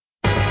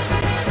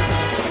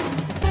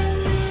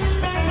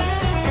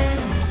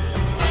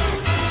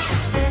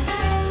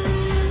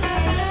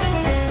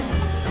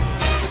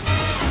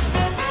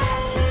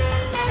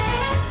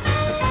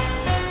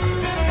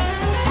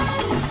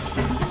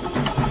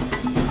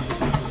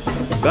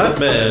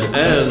Batman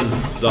and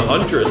the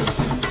Huntress.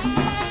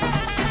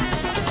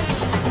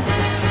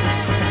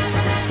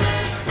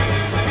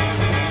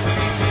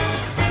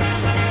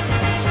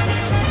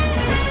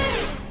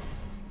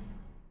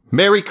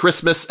 Merry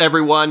Christmas,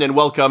 everyone, and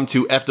welcome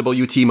to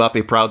FW Team Up,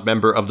 a proud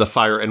member of the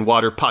Fire and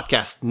Water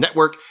Podcast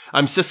Network.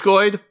 I'm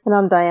Siskoid. And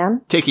I'm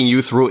Diane. Taking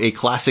you through a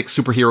classic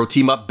superhero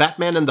team-up,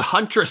 Batman and the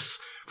Huntress,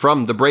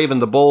 from The Brave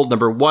and the Bold,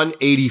 number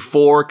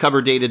 184,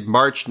 cover dated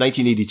March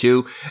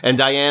 1982. And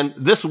Diane,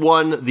 this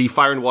won the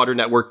Fire and Water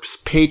Network's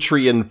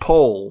Patreon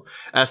poll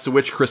as to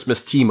which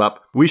Christmas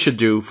team-up we should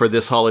do for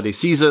this holiday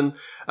season,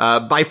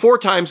 by 4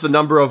 times the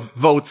number of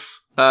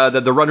votes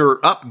that the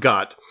runner-up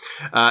got.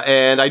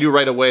 And I knew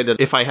right away that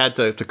if I had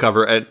to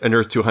cover an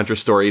Earth 2 Huntress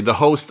story, the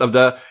host of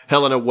the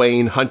Helena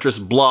Wayne Huntress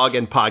blog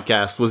and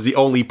podcast was the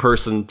only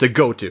person to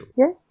go to.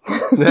 Yeah.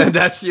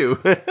 That's you.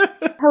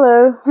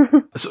 Hello.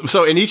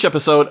 So in each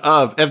episode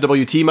of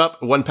FW Team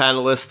Up, one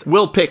panelist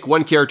will pick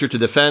one character to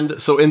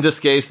defend. So in this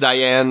case,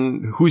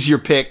 Diane, who's your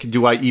pick?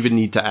 Do I even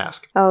need to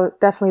ask? Oh,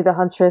 definitely the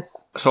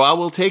Huntress. So I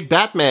will take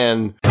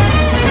Batman.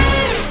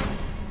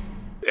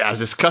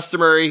 As is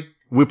customary,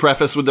 we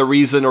preface with the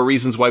reason or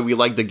reasons why we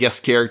like the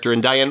guest character.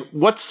 And Diane,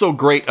 what's so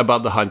great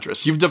about the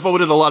Huntress? You've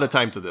devoted a lot of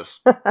time to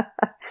this.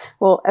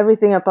 Well,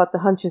 everything about the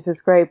Huntress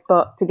is great,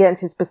 but to get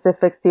into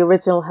specifics, the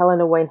original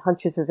Helena Wayne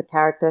Huntress is a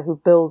character who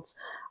builds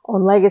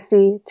on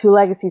legacy, 2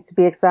 legacies to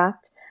be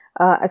exact.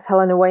 As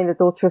Helena Wayne, the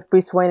daughter of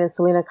Bruce Wayne and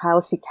Selina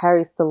Kyle, she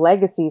carries the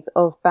legacies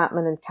of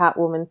Batman and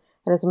Catwoman.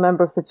 And as a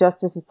member of the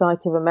Justice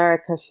Society of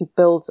America, she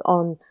builds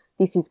on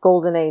DC's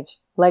Golden Age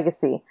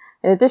legacy.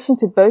 In addition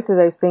to both of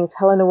those things,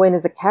 Helena Wayne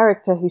is a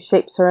character who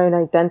shapes her own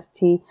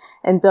identity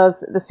and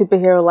does the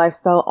superhero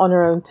lifestyle on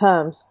her own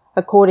terms.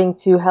 According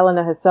to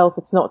Helena herself,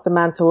 it's not the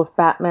mantle of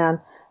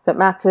Batman that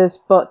matters,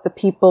 but the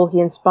people he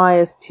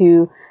inspires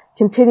to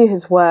continue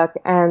his work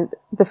and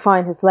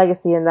define his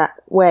legacy in that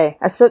way.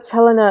 As such,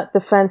 Helena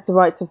defends the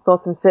rights of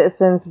Gotham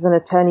citizens as an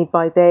attorney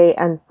by day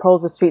and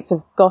prowls the streets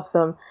of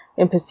Gotham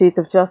in pursuit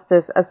of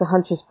justice as a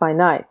huntress by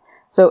night.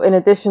 So in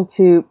addition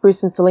to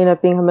Bruce and Selina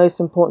being her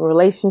most important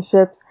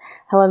relationships,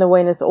 Helena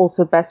Wayne is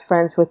also best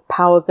friends with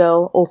Power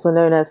Girl, also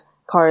known as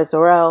Kara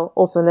Zor-El,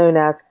 also known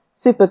as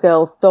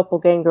Supergirl's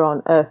doppelganger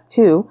on Earth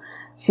 2.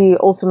 She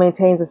also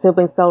maintains a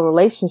sibling-style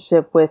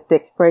relationship with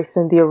Dick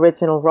Grayson, the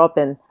original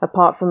Robin.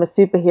 Apart from a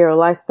superhero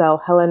lifestyle,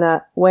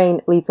 Helena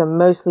Wayne leads a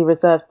mostly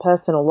reserved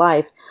personal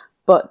life,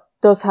 but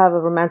does have a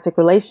romantic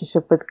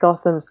relationship with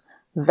Gotham's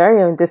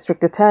very own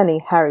district attorney,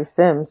 Harry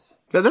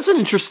Sims. Now, that's an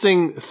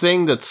interesting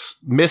thing that's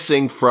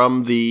missing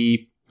from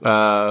the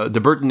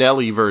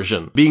Bertinelli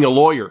version. Being a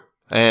lawyer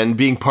and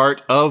being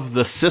part of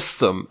the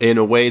system in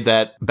a way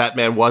that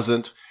Batman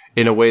wasn't,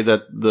 in a way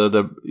that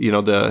the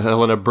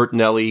Helena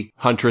Bertinelli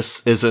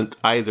Huntress isn't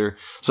either.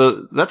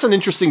 So that's an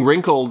interesting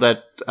wrinkle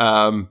that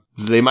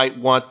they might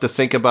want to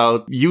think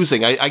about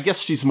using. I guess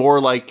she's more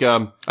like,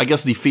 I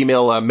guess the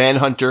female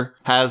Manhunter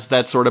has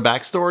that sort of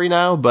backstory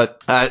now,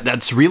 but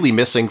that's really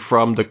missing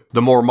from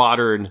the more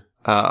modern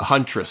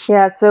Huntress.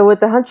 Yeah, so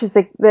with the Huntress,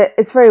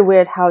 it's very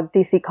weird how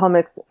DC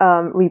Comics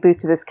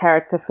rebooted this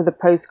character for the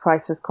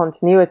post-crisis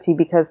continuity,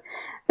 because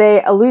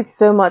they allude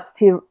so much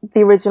to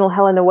the original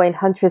Helena Wayne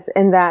Huntress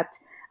in that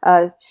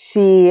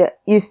she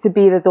used to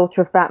be the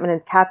daughter of Batman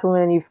and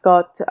Catwoman, and you've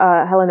got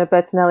Helena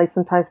Bertinelli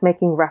sometimes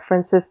making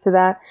references to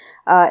that.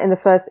 In the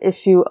first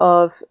issue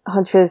of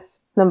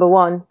Huntress number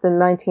 1, the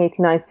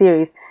 1989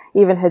 series,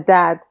 even her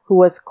dad, who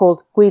was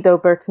called Guido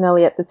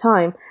Bertinelli at the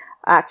time,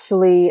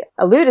 actually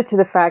alluded to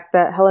the fact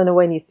that Helena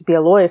Wayne used to be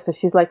a lawyer. So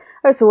she's like,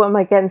 oh, so what am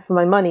I getting for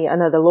my money?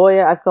 Another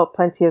lawyer? I've got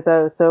plenty of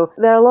those. So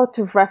there are a lot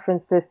of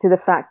references to the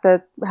fact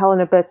that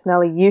Helena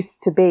Bertinelli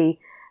used to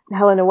be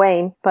Helena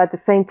Wayne, but at the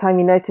same time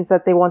you notice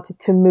that they wanted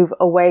to move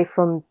away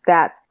from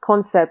that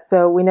concept.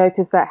 So we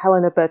notice that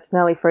Helena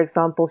Bertinelli, for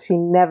example, she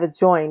never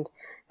joined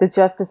the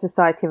Justice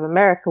Society of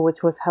America,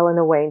 which was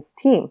Helena Wayne's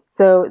team.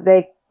 So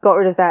they got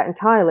rid of that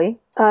entirely.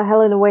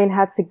 Helena Wayne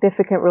had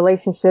significant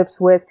relationships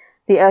with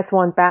the Earth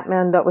 1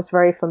 Batman that was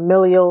very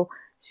familial.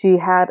 She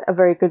had a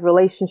very good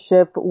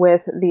relationship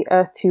with the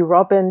Earth 2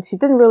 Robin. She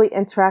didn't really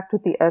interact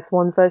with the Earth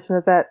 1 version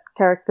of that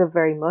character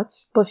very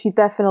much, but she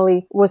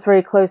definitely was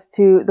very close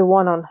to the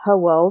one on her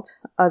world,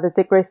 the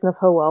Dick Grayson of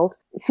her world.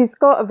 She's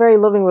got a very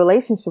loving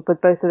relationship with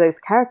both of those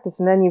characters.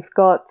 And then you've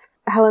got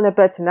Helena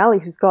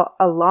Bertinelli, who's got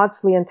a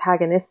largely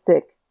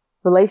antagonistic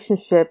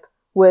relationship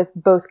with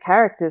both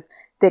characters.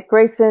 Dick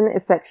Grayson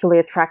is sexually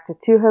attracted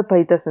to her, but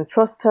he doesn't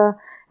trust her.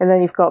 And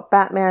then you've got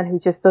Batman, who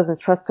just doesn't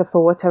trust her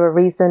for whatever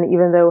reason,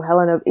 even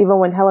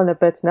when Helena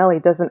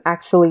Bertinelli doesn't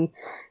actually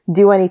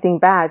do anything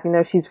bad. You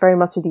know, she's very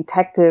much a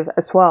detective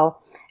as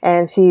well.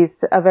 And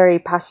she's a very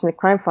passionate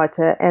crime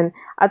fighter. And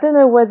I don't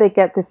know where they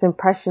get this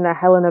impression that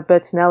Helena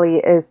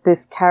Bertinelli is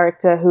this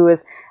character who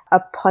is a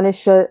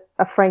Punisher,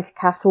 a Frank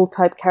Castle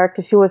type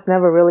character. She was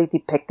never really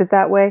depicted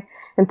that way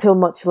until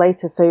much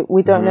later. So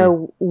we don't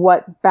know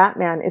what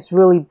Batman is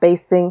really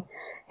basing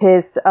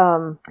his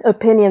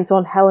opinions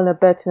on Helena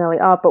Bertinelli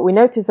are. But we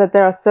notice that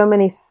there are so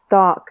many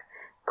stark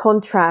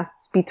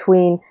contrasts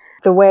between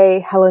the way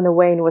Helena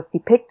Wayne was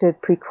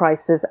depicted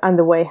pre-crisis and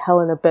the way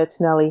Helena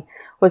Bertinelli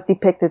was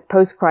depicted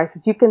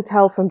post-crisis, you can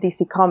tell from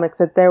DC Comics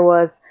that there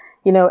was,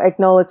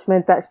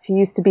 acknowledgement that she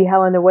used to be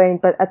Helena Wayne,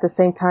 but at the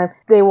same time,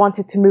 they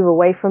wanted to move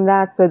away from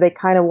that. So they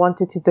kind of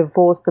wanted to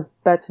divorce the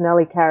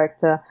Bertinelli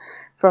character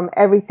from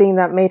everything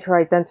that made her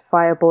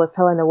identifiable as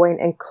Helena Wayne,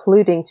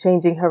 including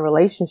changing her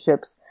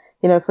relationships.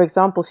 For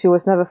example, she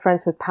was never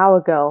friends with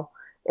Power Girl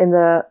in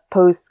the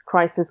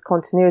post-crisis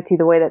continuity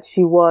the way that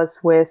she was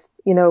with,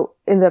 in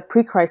the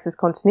pre-crisis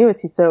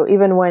continuity. So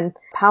even when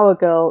Power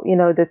Girl,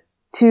 the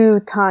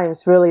 2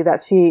 times really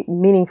that she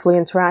meaningfully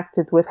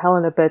interacted with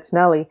Helena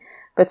Bertinelli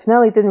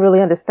didn't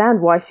really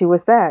understand why she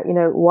was there.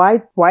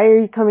 Why are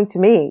you coming to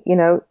me?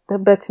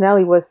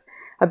 Bertinelli was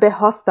a bit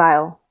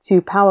hostile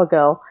to Power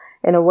Girl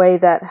in a way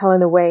that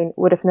Helena Wayne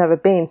would have never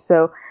been.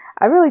 So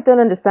I really don't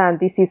understand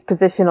DC's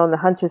position on the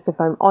Huntress, if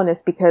I'm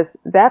honest, because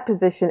their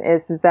position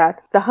is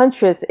that the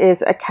Huntress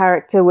is a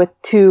character with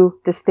 2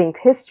 distinct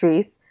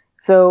histories.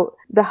 So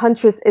the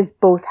Huntress is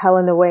both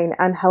Helena Wayne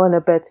and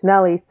Helena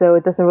Bertinelli, so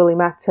it doesn't really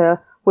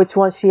matter which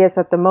one she is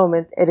at the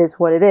moment. It is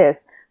what it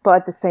is. But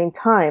at the same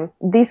time,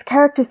 these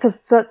characters have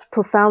such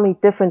profoundly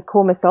different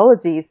core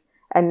mythologies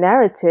and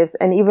narratives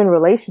and even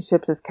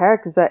relationships as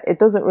characters that it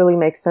doesn't really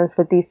make sense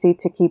for DC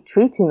to keep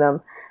treating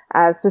them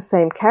as the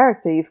same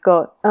character. You've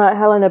got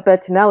Helena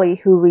Bertinelli,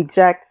 who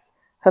rejects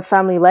her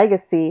family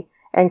legacy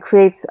and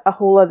creates a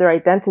whole other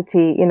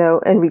identity,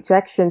 in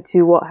rejection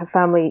to what her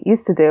family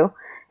used to do.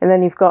 And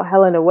then you've got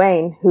Helena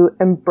Wayne, who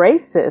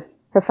embraces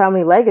her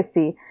family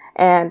legacy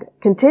and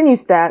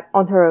continues that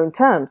on her own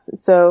terms.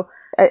 So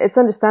it's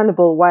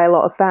understandable why a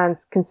lot of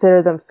fans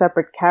consider them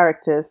separate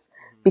characters,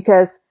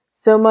 because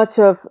so much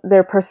of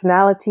their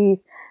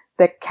personalities,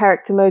 their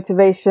character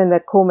motivation, their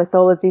core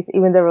mythologies,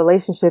 even their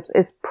relationships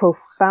is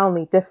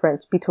profoundly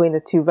different between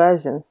the 2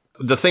 versions.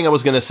 The thing I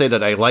was going to say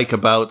that I like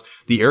about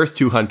the Earth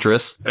 2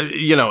 Huntress,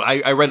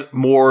 I read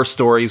more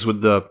stories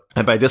with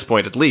and by this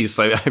point at least,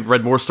 I've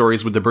read more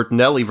stories with the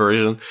Bertinelli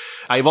version.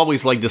 I've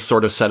always liked this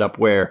sort of setup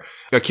where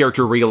a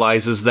character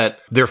realizes that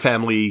their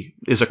family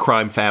is a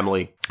crime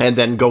family and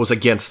then goes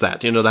against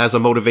that, that has a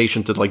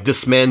motivation to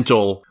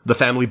dismantle the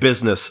family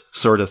business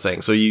sort of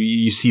thing. So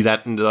you see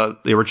that in the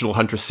original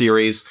Huntress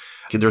series.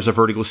 There's a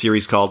Vertigo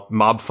series called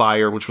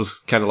Mobfire, which was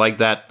kind of like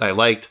that. I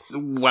liked.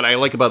 What I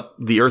like about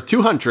the Earth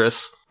 2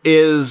 Huntress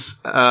is,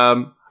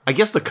 I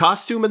guess the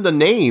costume and the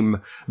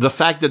name, the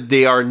fact that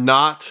they are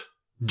not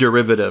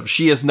derivative.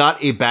 She is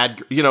not a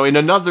bad, in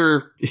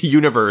another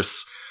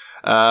universe,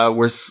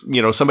 where,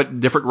 some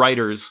different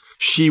writers,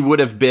 she would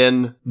have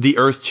been the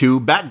Earth 2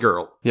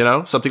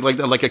 Batgirl, something like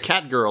that, like a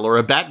Catgirl or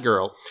a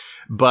Batgirl.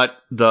 But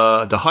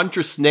the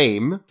Huntress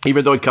name,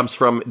 even though it comes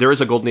from, there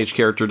is a Golden Age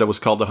character that was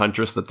called the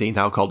Huntress that they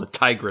now call the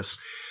Tigress,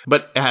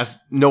 but it has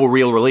no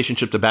real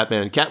relationship to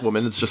Batman and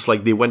Catwoman. It's just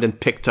like they went and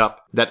picked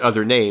up that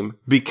other name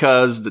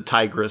because the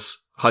Tigress,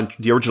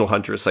 the original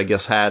Huntress, I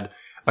guess, had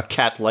a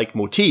cat-like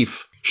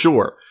motif.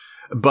 Sure.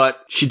 But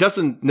she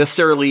doesn't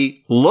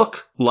necessarily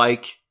look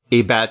like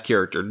a bad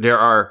character. There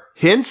are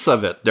hints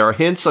of it. There are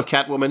hints of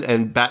Catwoman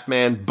and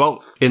Batman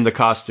both in the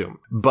costume,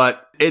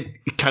 but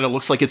it kind of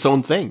looks like its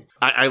own thing.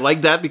 I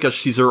like that because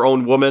she's her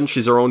own woman.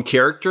 She's her own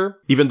character.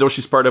 Even though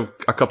she's part of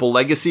a couple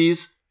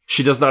legacies,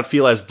 she does not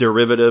feel as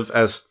derivative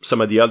as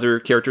some of the other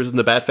characters in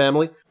the Bat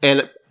family.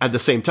 And at the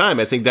same time,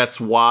 I think that's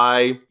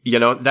why,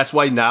 that's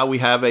why now we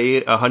have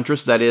a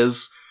Huntress that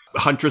is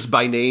Huntress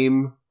by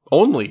name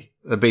only,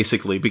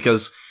 basically,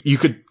 because you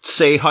could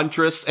say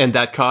Huntress and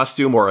that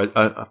costume or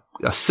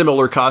a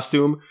similar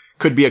costume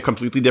could be a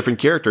completely different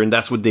character. And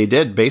that's what they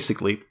did,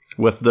 basically,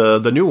 with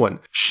the new one.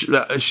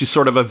 She's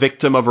sort of a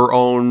victim of her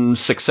own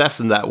success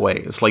in that way.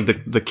 It's like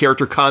the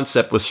character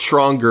concept was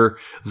stronger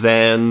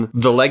than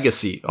the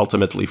legacy,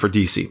 ultimately, for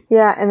DC.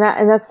 Yeah, and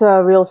that's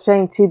a real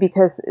shame, too,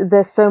 because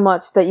there's so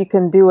much that you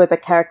can do with a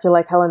character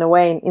like Helena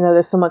Wayne.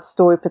 There's so much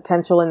story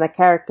potential in the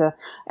character.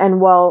 And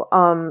while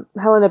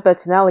Helena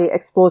Bertinelli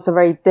explores a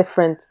very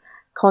different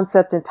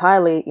concept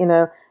entirely,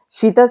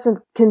 she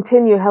doesn't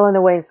continue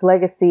Helena Wayne's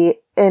legacy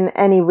in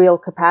any real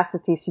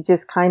capacity. She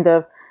just kind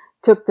of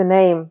took the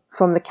name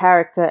from the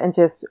character and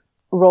just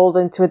rolled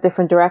into a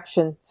different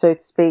direction, so to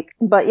speak.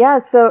 But yeah,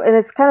 and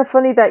it's kind of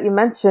funny that you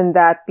mentioned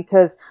that,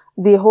 because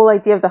the whole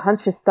idea of the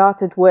Huntress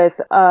started with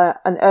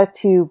an Earth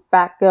 2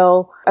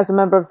 Batgirl as a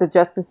member of the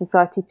Justice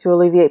Society to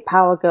alleviate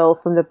Power Girl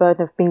from the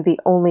burden of being the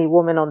only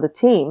woman on the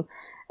team.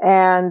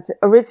 And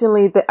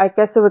originally, I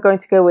guess they were going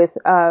to go with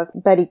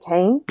Betty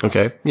Kane.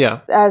 Okay,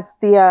 yeah. As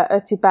the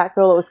Earth 2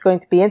 Batgirl, it was going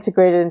to be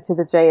integrated into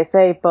the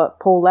JSA, but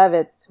Paul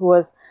Levitz, who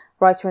was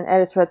writer and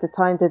editor at the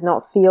time, did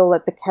not feel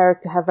that the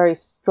character had very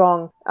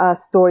strong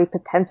story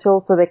potential,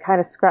 so they kind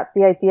of scrapped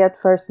the idea at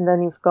first. And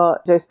then you've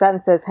got Joe Staton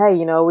says,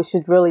 hey, we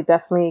should really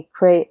definitely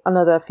create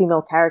another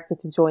female character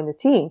to join the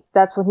team.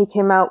 That's when he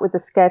came out with the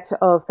sketch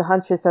of the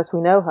Huntress as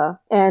we know her,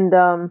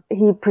 and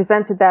he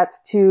presented that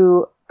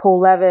to Paul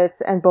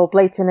Levitt and Bob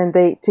Layton, and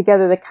they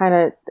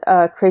kind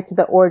of created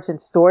the origin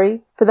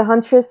story for the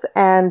Huntress,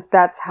 and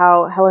that's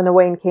how Helena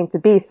Wayne came to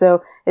be.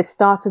 So it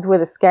started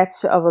with a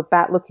sketch of a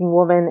bat-looking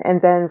woman,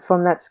 and then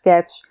from that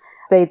sketch,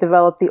 they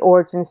developed the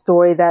origin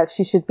story that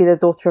she should be the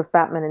daughter of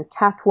Batman and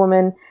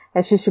Catwoman,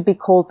 and she should be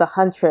called the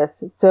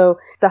Huntress. So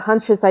the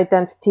Huntress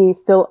identity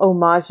still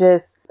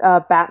homages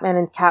Batman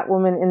and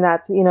Catwoman in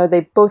that,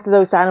 both of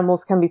those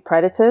animals can be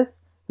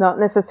predators. Not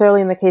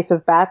necessarily in the case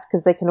of bats,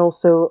 because they can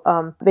also,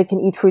 they can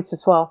eat fruits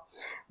as well.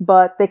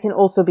 But they can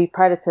also be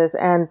predators,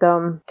 and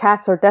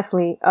cats are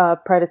definitely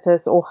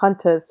predators or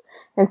hunters.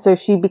 And so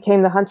she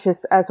became the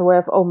Huntress as a way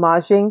of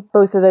homaging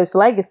both of those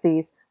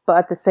legacies. But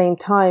at the same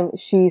time,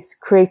 she's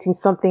creating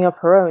something of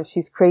her own.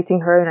 She's creating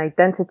her own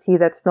identity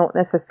that's not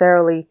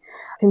necessarily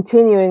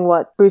continuing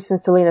what Bruce and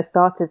Selina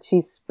started.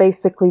 She's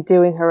basically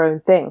doing her own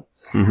thing.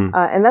 Mm-hmm.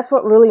 And that's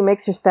what really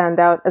makes her stand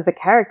out as a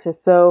character.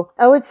 So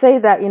I would say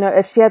that,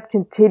 if she had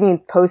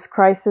continued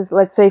post-Crisis,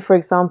 let's say, for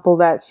example,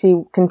 that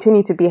she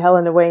continued to be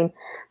Helena Wayne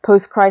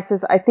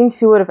post-Crisis, I think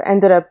she would have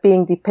ended up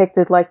being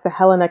depicted like the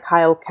Helena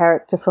Kyle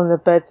character from the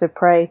Birds of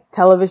Prey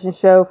television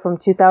show from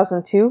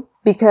 2002.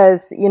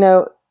 Because,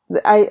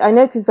 I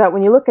noticed that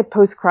when you look at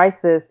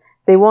post-Crisis,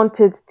 they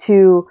wanted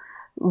to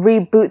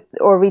reboot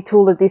or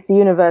retool the DC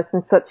universe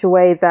in such a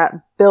way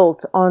that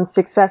built on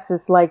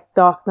successes like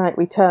Dark Knight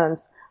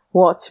Returns,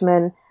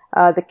 Watchmen,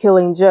 The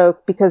Killing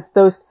Joke, because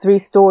those three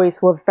stories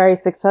were very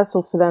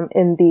successful for them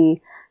in the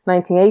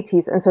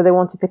 1980s, and so they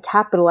wanted to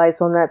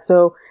capitalize on that.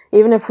 So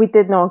even if we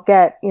did not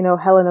get,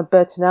 Helena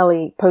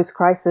Bertinelli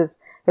post-Crisis,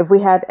 if we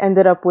had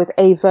ended up with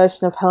a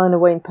version of Helena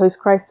Wayne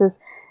post-Crisis,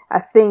 I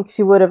think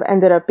she would have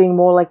ended up being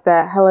more like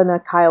the Helena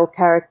Kyle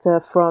character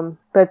from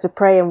Birds of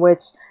Prey, in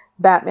which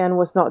Batman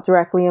was not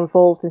directly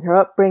involved in her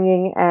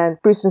upbringing, and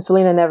Bruce and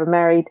Selina never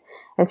married,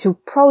 and she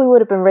probably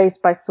would have been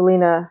raised by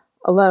Selina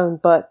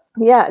alone. But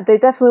yeah, they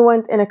definitely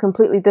went in a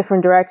completely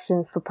different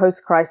direction for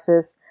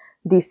post-Crisis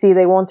DC.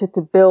 They wanted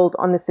to build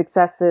on the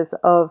successes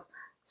of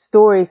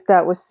stories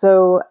that were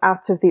so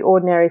out of the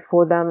ordinary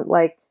for them,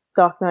 like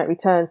Dark Knight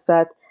Returns,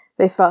 that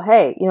they felt,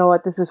 hey, you know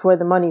what, this is where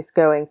the money's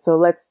going, so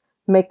let's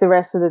make the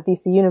rest of the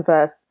DC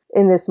universe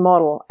in this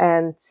model.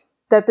 And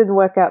that didn't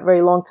work out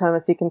very long time,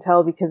 as you can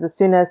tell, because as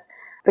soon as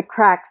the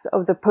cracks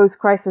of the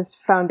post-Crisis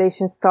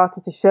foundation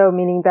started to show,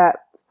 meaning that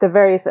the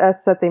various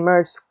Earths that they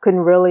merged couldn't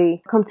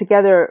really come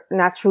together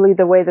naturally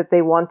the way that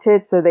they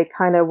wanted, so they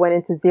kind of went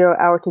into 0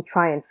 Hour to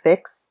try and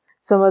fix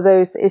some of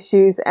those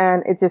issues,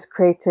 and it just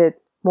created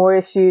more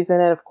issues. And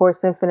then, of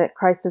course, Infinite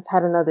Crisis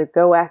had another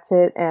go at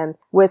it. And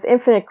with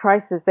Infinite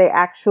Crisis, they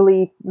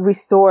actually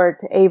restored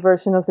a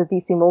version of the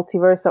DC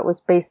multiverse that was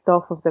based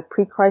off of the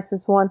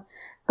pre-Crisis one.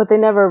 But they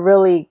never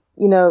really,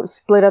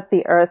 split up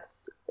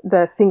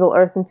the single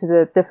Earth into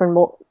the different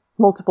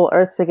multiple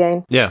Earths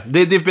again. Yeah,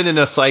 they've been in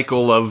a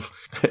cycle of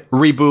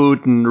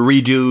reboot and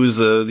redos,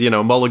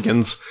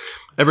 mulligans.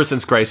 Ever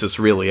since Crisis,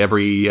 really,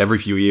 every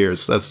few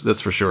years,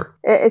 that's for sure.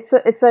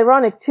 It's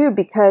ironic too,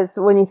 because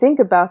when you think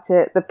about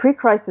it, the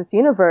pre-Crisis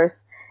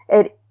universe,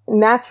 it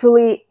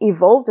naturally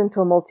evolved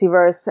into a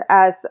multiverse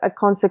as a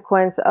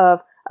consequence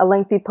of a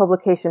lengthy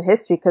publication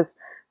history. Because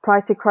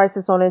prior to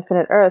Crisis on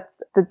Infinite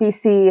Earths, the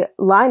DC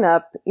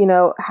lineup,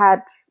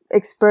 had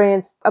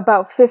experienced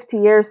about 50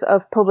 years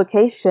of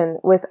publication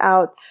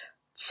without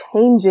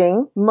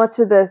changing much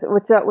of this,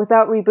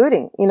 without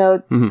rebooting.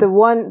 Mm-hmm.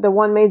 The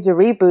one major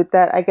reboot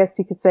that I guess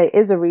you could say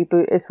is a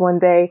reboot is when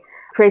they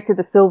created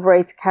the Silver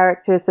Age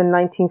characters in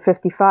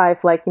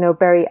 1955, like,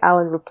 Barry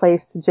Allen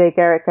replaced Jay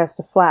Garrick as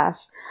the Flash.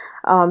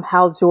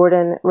 Hal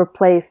Jordan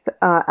replaced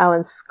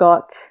Alan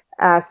Scott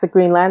as the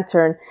Green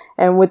Lantern.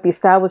 And with the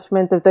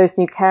establishment of those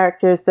new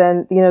characters,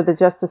 then, the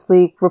Justice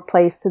League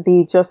replaced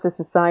the Justice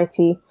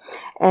Society,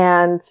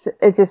 and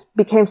it just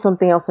became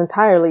something else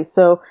entirely.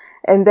 So,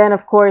 and then,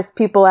 of course,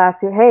 people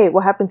ask, hey,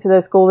 what happened to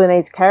those Golden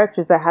Age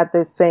characters that had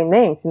those same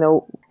names,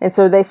 And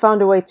so they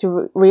found a way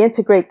to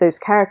reintegrate those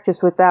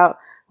characters without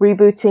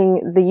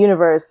rebooting the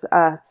universe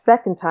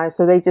second time.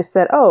 So they just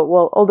said, oh,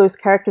 well, all those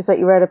characters that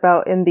you read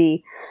about in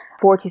the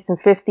 40s and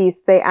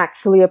 50s, they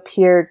actually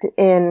appeared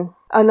in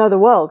another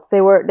world.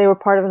 They were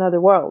part of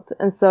another world.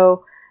 And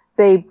so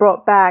they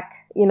brought back,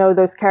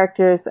 those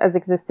characters as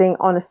existing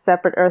on a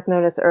separate Earth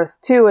known as Earth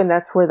 2, and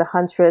that's where the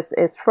Huntress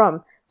is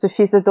from. So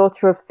she's the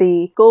daughter of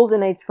the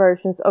Golden Age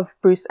versions of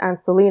Bruce and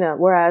Selina,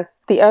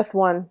 whereas the Earth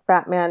 1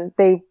 Batman,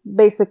 they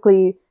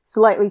basically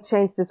slightly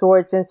changed his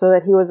origin so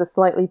that he was a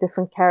slightly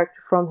different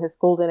character from his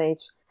Golden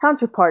Age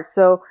counterpart.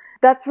 So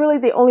that's really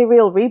the only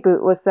real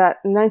reboot, was that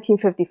in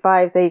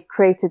 1955 they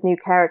created new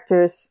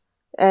characters,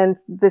 and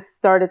this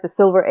started the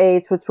Silver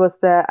Age, which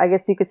was I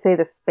guess you could say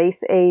the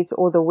space age,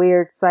 or the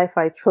weird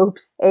sci-fi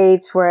tropes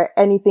age, where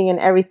anything and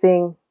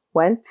everything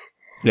went.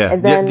 Yeah,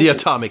 and then the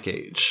Atomic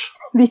Age.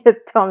 The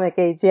Atomic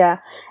Age, yeah.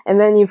 And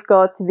then you've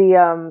got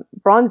the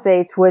Bronze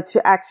Age, which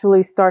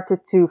actually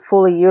started to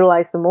fully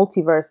utilize the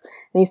multiverse.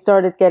 And you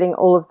started getting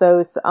all of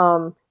those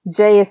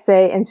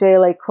JSA and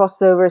JLA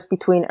crossovers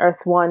between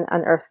Earth 1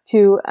 and Earth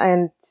 2.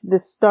 And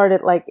this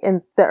started like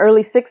in the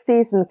early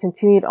 60s and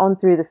continued on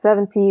through the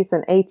 70s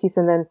and 80s.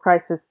 And then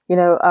Crisis,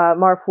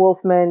 Marv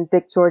Wolfman,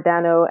 Dick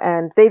Giordano,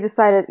 and they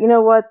decided, you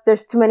know what,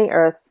 there's too many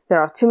Earths.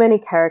 There are too many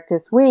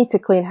characters. We need to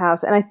clean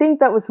house. And I think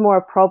that was more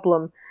a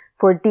problem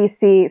for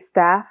DC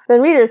staff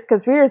than readers,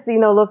 because readers,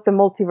 love the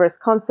multiverse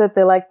concept.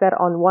 They like that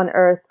on one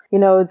Earth,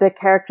 the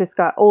characters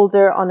got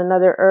older. On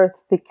another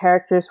Earth, the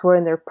characters were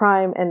in their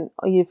prime, and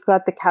you've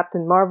got the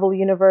Captain Marvel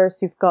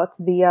universe. You've got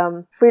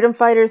the Freedom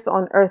Fighters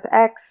on Earth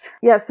X.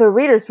 Yeah, so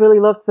readers really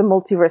loved the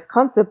multiverse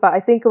concept, but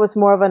I think it was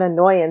more of an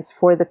annoyance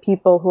for the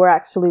people who are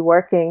actually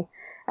working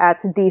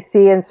at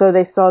DC, and so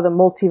they saw the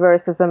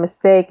multiverse as a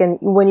mistake. And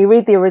when you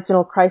read the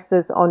original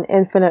Crisis on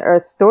Infinite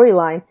Earth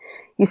storyline,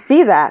 you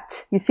see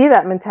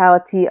that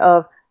mentality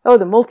of, oh,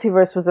 the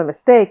multiverse was a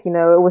mistake. It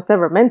was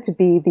never meant to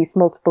be these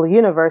multiple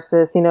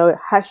universes.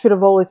 It should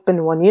have always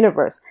been one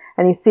universe.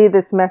 And you see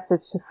this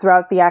message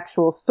throughout the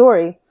actual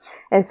story.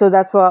 And so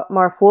that's what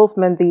Marv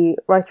Wolfman, the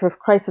writer of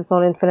Crisis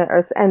on Infinite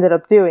Earths, ended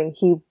up doing.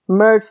 He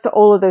merged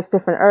all of those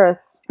different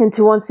Earths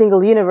into one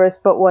single universe.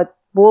 But what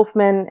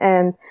Wolfman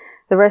and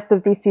the rest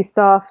of DC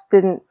staff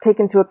didn't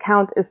take into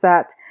account is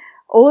that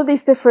all of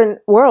these different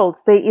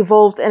worlds, they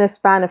evolved in a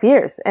span of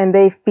years, and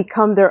they've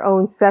become their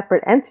own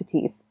separate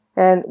entities.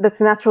 And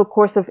that's a natural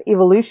course of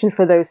evolution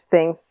for those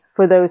things,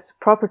 for those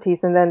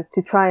properties. And then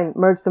to try and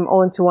merge them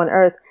all into one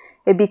Earth,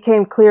 it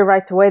became clear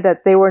right away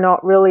that they were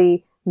not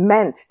really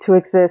meant to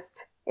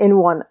exist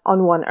on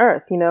one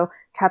Earth.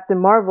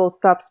 Captain Marvel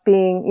stops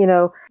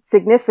being,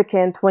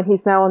 significant when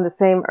he's now on the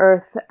same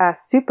Earth as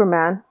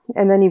Superman.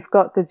 And then you've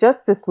got the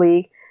Justice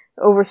League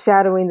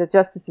overshadowing the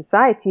Justice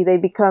Society.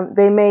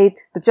 The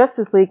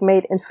Justice League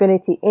made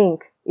Infinity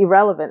Inc.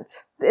 irrelevant.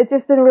 It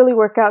just didn't really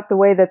work out the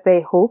way that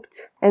they hoped.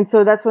 And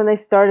so that's when they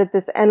started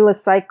this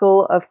endless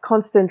cycle of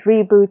constant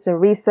reboots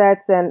and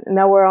resets. And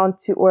now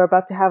we're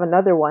about to have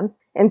another one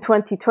in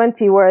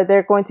 2020 where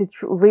they're going to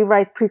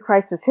rewrite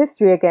pre-crisis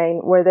history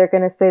again, where they're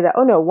going to say that,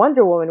 oh no,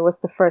 Wonder Woman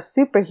was the first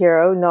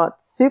superhero,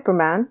 not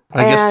Superman.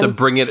 I guess to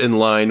bring it in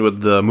line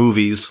with the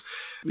movies,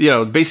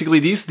 basically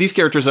these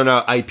characters are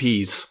now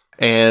IPs.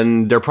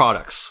 And their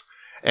products.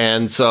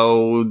 And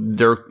so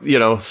they're,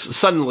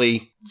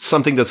 suddenly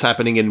something that's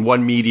happening in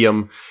one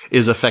medium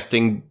is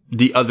affecting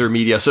the other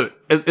media. So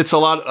it's a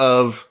lot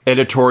of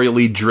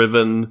editorially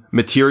driven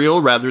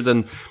material rather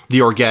than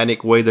the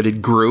organic way that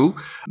it grew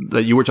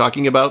that you were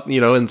talking about,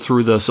 and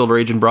through the Silver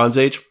Age and Bronze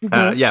Age.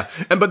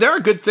 Mm-hmm. But there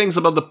are good things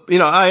about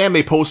I am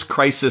a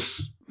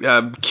post-crisis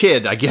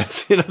kid, I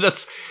guess.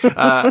 That's,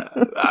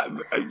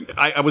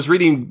 I was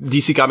reading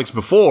DC Comics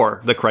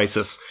before the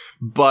Crisis,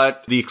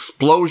 but the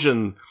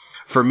explosion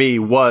for me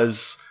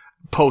was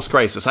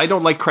post-Crisis. I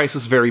don't like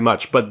Crisis very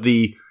much, but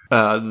the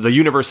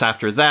universe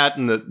after that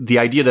and the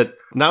idea that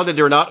now that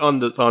they're not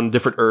on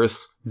different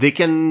Earths, they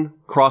can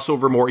cross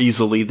over more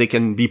easily. They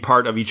can be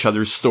part of each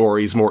other's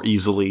stories more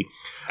easily.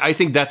 I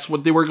think that's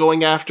what they were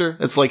going after.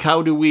 It's like,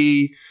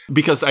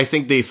 because I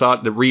think they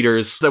thought the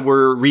readers that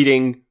were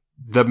reading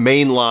the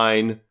main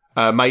line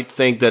might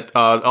think that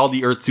all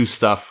the Earth 2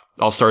 stuff,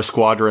 All-Star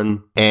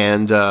Squadron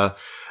and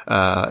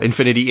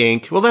Infinity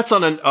Inc., well, that's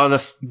on a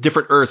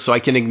different Earth, so I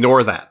can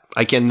ignore that.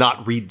 I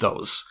cannot read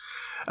those.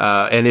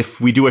 And if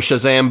we do a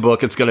Shazam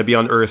book, it's going to be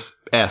on Earth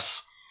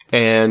S.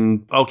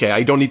 And okay,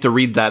 I don't need to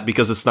read that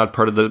because it's not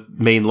part of the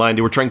main line.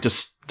 They were trying to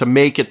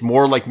make it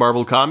more like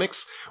Marvel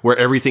Comics, where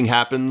everything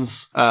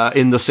happens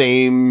in the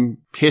same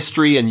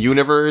history and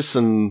universe,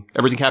 and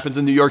everything happens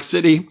in New York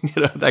City,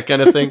 that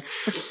kind of thing.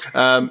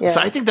 So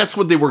I think that's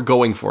what they were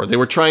going for. They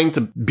were trying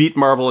to beat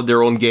Marvel at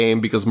their own game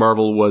because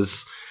Marvel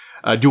was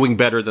doing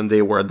better than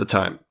they were at the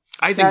time.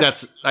 I think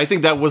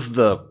that was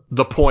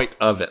the point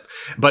of it.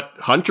 But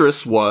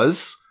Huntress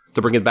was,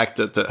 to bring it back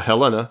to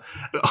Helena,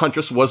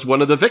 Huntress was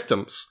one of the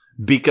victims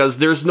because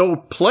there's no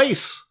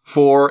place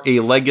for a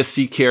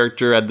legacy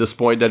character at this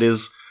point that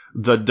is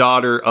the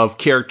daughter of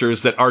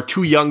characters that are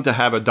too young to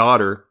have a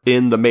daughter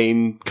in the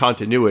main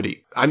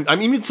continuity.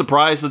 I'm even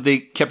surprised that they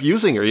kept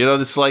using her.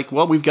 It's like,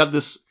 well, we've got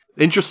this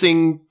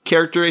interesting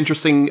character,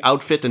 interesting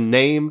outfit and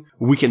name.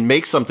 We can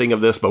make something of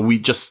this, but we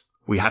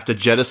have to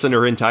jettison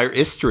her entire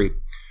history.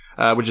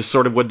 Which is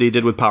sort of what they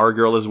did with Power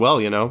Girl as well,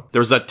 There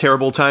was that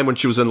terrible time when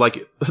she was in,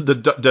 like,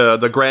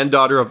 the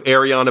granddaughter of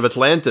Arion of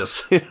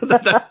Atlantis.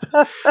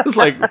 It's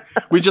like,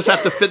 we just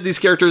have to fit these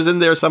characters in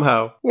there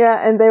somehow. Yeah,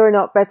 and they were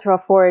not better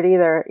off for it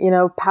either.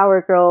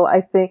 Power Girl, I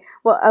think,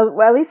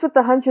 well, at least with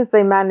the Huntress,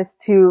 they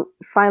managed to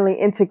finally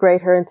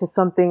integrate her into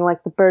something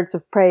like the Birds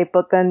of Prey,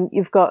 but then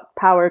you've got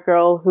Power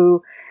Girl,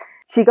 who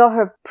she got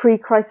her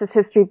pre-crisis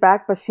history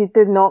back, but she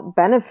did not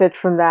benefit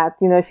from that.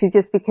 She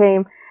just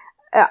became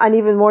an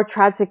even more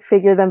tragic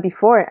figure than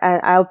before.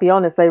 And I'll be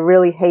honest, I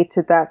really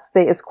hated that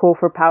status quo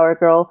for Power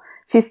Girl.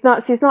 She's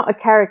not a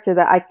character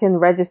that I can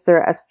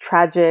register as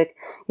tragic,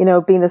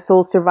 being the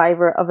sole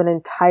survivor of an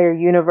entire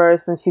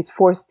universe, and she's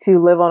forced to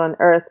live on an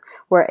Earth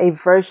where a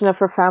version of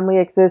her family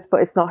exists,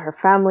 but it's not her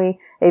family.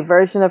 A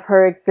version of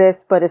her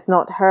exists, but it's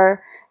not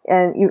her.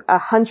 And a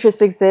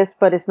huntress exists,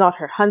 but it's not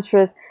her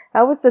huntress.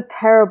 That was a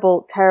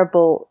terrible,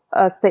 terrible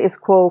status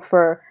quo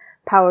for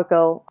Power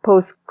Girl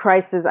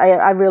post-Crisis.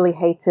 I really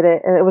hated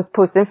it. It was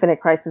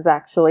post-Infinite Crisis,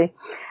 actually.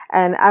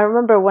 And I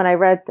remember when I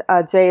read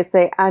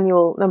JSA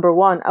Annual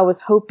 #1, I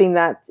was hoping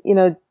that,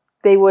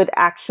 they would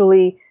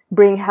actually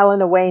bring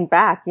Helena Wayne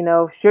back.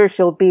 Sure,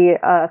 she'll be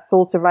a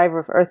sole survivor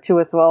of Earth 2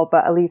 as well,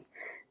 but at least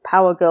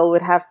Power Girl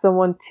would have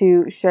someone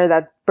to share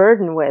that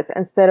burden with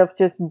instead of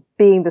just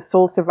being the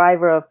sole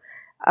survivor of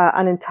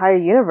an entire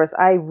universe.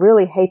 I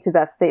really hated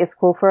that status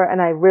quo for her,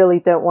 and I really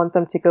don't want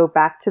them to go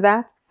back to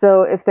that.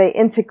 So if they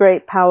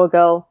integrate Power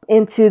Girl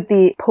into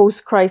the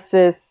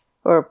post-crisis,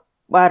 or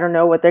I don't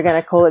know what they're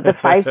going to call it, the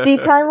 5G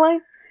timeline,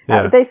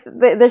 Yeah.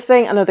 they're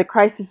saying another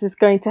crisis is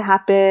going to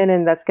happen,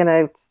 and that's going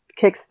to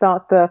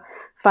kickstart the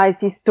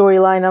 5G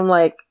storyline. I'm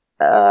like,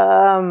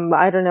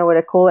 I don't know what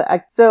to call it.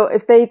 So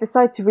if they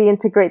decide to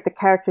reintegrate the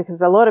character,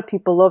 because a lot of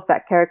people love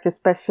that character,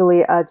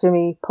 especially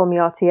Jimmy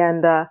Palmiotti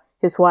and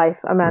his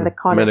wife, Amanda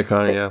Connor. Amanda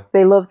Connor, yeah.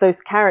 They love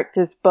those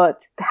characters,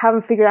 but they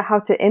haven't figured out how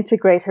to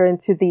integrate her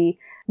into the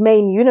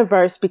main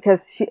universe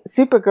because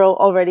Supergirl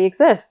already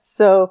exists.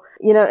 So,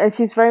 and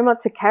she's very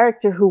much a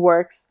character who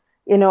works,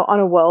 on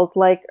a world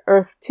like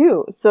Earth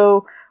 2.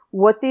 So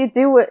what do you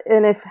do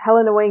and if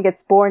Helena Wayne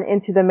gets born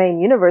into the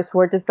main universe,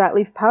 where does that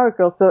leave Power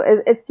Girl? So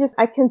it's just,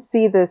 I can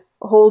see this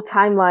whole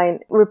timeline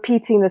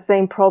repeating the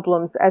same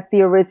problems as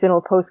the original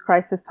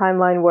post-crisis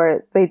timeline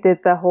where they did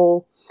the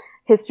whole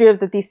history of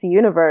the DC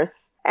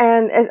universe.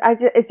 And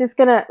it's just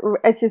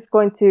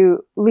going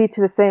to lead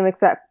to the same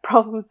exact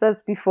problems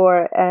as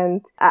before.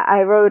 And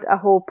I wrote a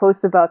whole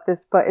post about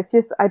this, but it's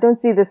just, I don't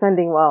see this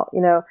ending well.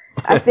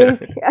 I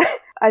think,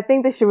 I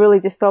think they should really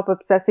just stop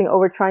obsessing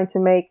over trying to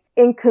make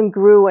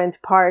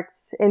incongruent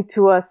parts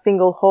into a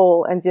single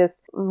whole and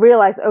just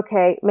realize,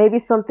 okay, maybe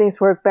some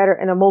things work better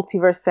in a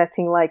multiverse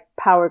setting like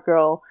Power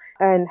Girl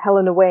and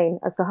Helena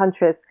Wayne as a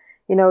huntress.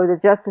 The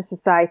Justice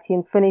Society,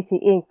 Infinity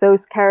Inc.,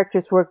 those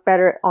characters work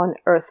better on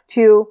Earth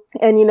 2.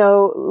 And,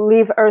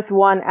 leave Earth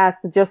 1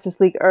 as the Justice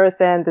League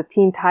Earth and the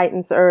Teen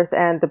Titans Earth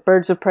and the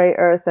Birds of Prey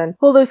Earth and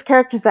all those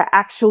characters that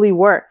actually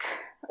work,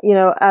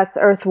 as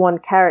Earth 1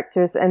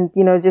 characters. And,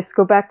 just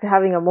go back to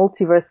having a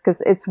multiverse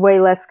because it's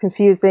way less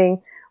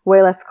confusing,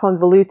 way less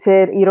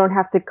convoluted. You don't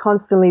have to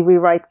constantly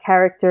rewrite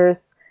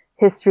characters'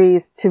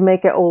 histories to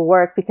make it all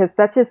work, because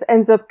that just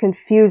ends up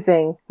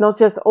confusing not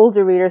just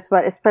older readers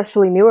but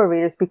especially newer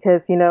readers,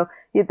 because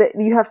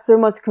you have so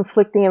much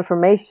conflicting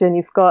information.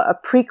 You've got a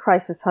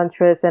pre-crisis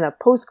huntress and a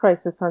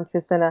post-crisis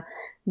huntress and a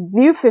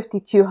new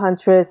 52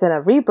 huntress and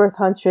a rebirth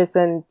huntress,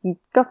 and you've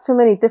got so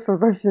many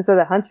different versions of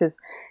the huntress.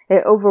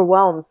 It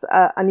overwhelms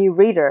a new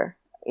reader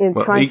in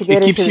trying to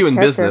get it keeps into you in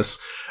character. business,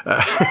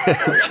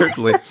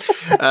 certainly.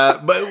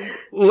 But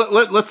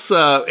let's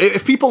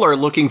if people are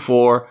looking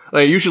for,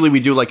 usually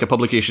we do like a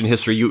publication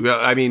history.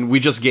 We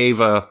just gave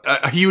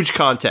a huge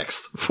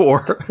context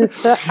for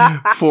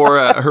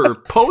her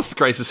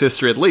post-crisis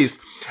history, at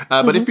least.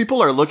 But if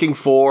people are looking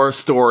for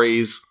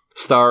stories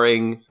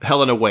starring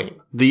Helena Wayne,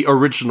 the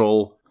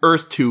original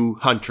Earth 2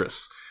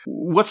 Huntress,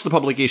 what's the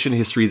publication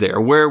history there?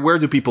 Where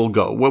do people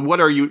go? What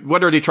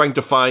are they trying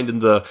to find in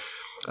the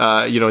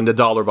in the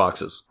dollar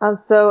boxes?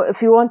 So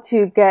if you want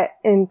to get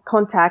in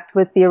contact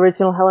with the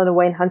original Helena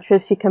Wayne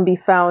Huntress, she can be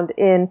found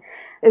in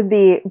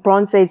the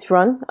Bronze Age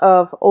run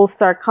of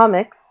All-Star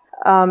Comics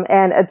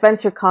and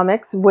Adventure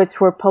Comics,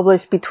 which were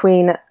published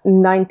between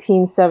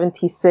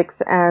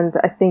 1976 and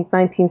I think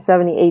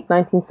 1978,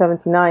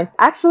 1979.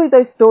 Actually,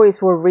 those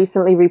stories were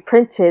recently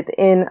reprinted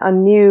in a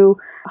new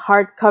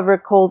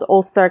hardcover called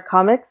All-Star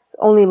Comics,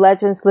 Only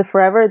Legends Live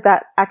Forever.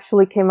 That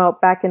actually came out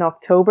back in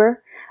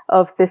October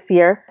of this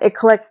year. It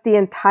collects the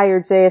entire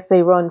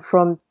JSA run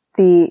from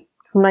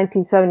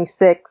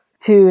 1976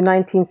 to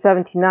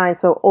 1979.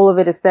 So all of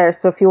it is there.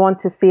 So if you want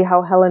to see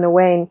how Helena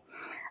Wayne,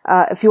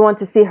 if you want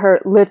to see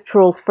her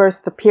literal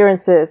first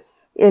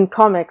appearances in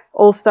comics,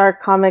 All-Star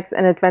Comics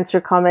and Adventure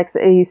Comics,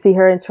 you see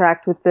her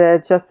interact with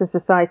the Justice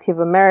Society of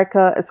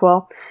America as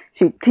well.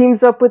 She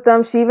teams up with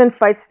them. She even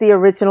fights the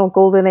original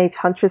Golden Age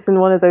Huntress in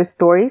one of those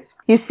stories.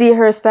 You see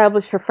her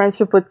establish her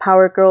friendship with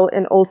Power Girl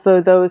in also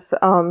those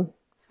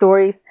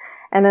stories.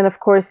 And then, of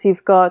course,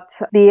 you've got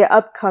the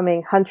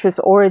upcoming Huntress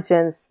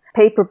Origins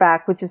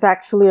paperback, which is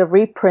actually a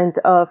reprint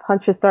of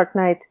Huntress Dark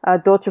Knight,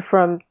 Daughter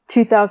from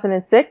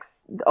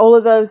 2006. All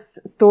of those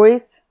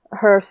stories,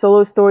 her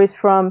solo stories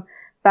from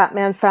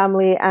Batman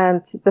Family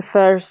and the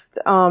first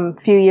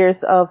few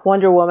years of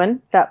Wonder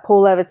Woman that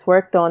Paul Levitz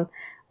worked on,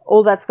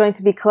 all that's going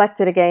to be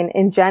collected again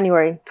in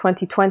January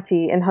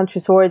 2020 in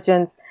Huntress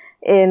Origins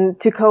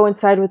to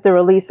coincide with the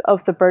release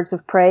of the Birds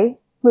of Prey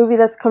movie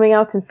that's coming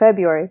out in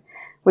February.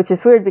 Which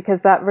is weird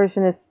because that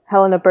version is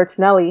Helena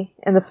Bertinelli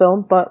in the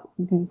film, but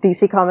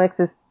DC Comics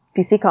is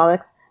DC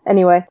Comics.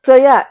 Anyway, so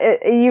yeah,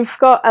 you've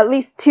got at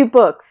least 2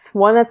 books.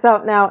 One that's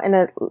out now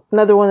and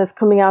another one that's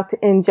coming out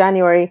in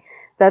January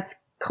that's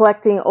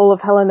collecting all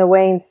of Helena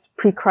Wayne's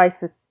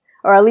pre-crisis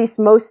or at least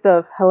most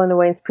of Helena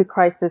Wayne's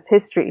pre-crisis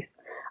histories.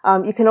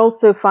 You can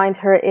also find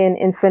her in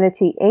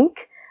Infinity Inc.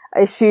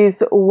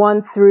 Issues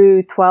 1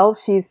 through 12.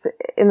 She's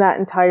in that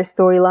entire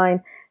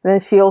storyline. And then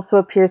she also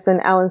appears in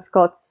Alan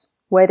Scott's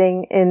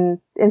Wedding in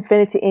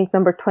Infinity Inc.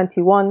 number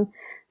 21.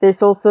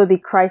 There's also the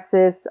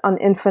Crisis on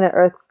Infinite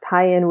Earths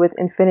tie-in with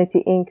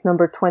Infinity Inc.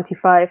 number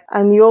 25.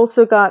 And you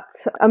also got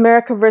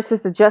America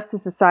versus the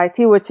Justice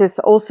Society, which is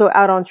also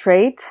out on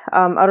trade.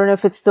 I don't know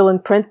if it's still in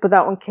print, but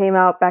that one came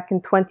out back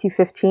in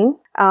 2015.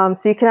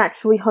 So you can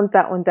actually hunt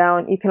that one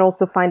down. You can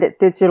also find it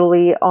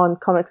digitally on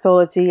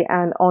Comixology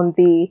and on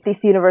the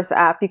DC Universe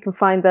app. You can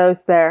find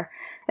those there.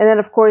 And then,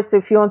 of course,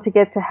 if you want to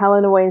get to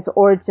Helena Wayne's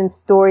origin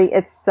story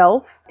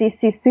itself,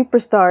 DC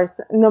Superstars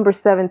number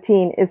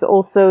 17 is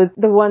also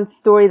the one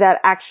story that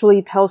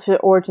actually tells her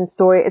origin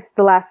story. It's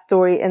the last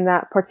story in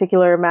that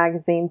particular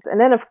magazine.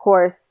 And then, of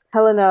course,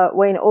 Helena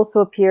Wayne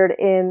also appeared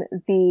in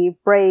The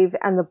Brave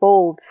and the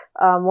Bold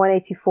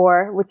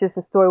 184, which is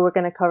the story we're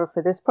going to cover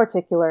for this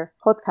particular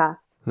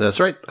podcast. That's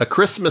right. A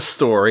Christmas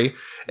story.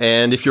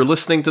 And if you're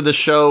listening to the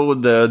show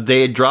the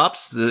day it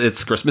drops,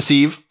 it's Christmas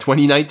Eve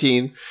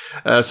 2019.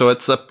 So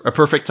it's a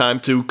perfect time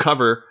to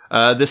cover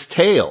this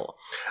tale.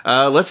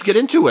 Let's get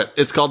into it.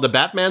 It's called The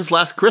Batman's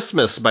Last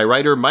Christmas by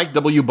writer Mike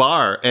W.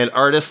 Barr and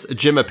artist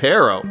Jim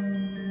Aparo.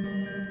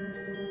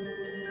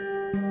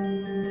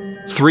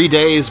 3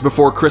 days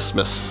before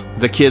Christmas,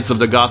 the kids of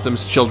the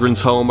Gotham's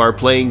Children's Home are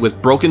playing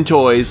with broken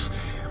toys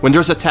when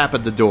there's a tap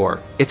at the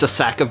door. It's a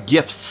sack of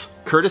gifts,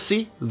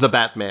 courtesy the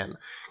Batman.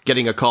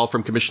 Getting a call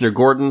from Commissioner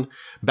Gordon,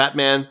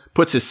 Batman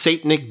puts his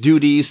satanic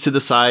duties to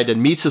the side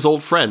and meets his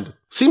old friend.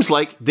 Seems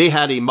like they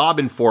had a mob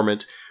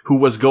informant who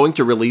was going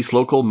to release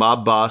local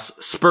mob boss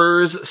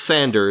Spurs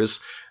Sanders'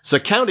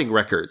 accounting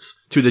records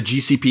to the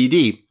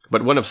GCPD,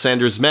 but one of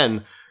Sanders'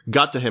 men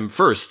got to him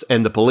first,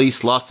 and the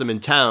police lost him in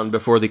town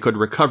before they could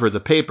recover the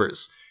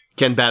papers.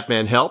 Can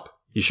Batman help?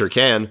 He sure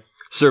can.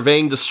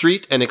 Surveying the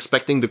street and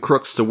expecting the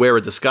crooks to wear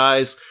a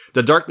disguise,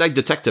 the Dark Knight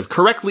detective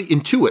correctly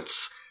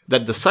intuits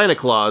that the Santa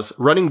Claus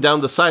running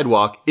down the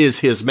sidewalk is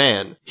his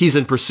man. He's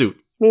in pursuit.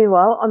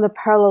 Meanwhile, on the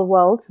parallel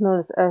world known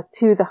as Earth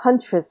 2, the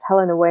Huntress,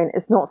 Helena Wayne,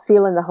 is not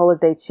feeling the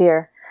holiday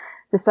cheer.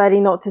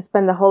 Deciding not to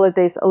spend the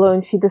holidays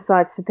alone, she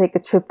decides to take a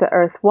trip to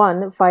Earth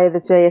 1 via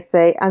the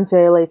JSA and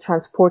JLA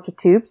transporter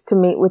tubes to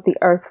meet with the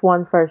Earth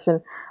 1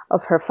 version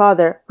of her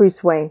father,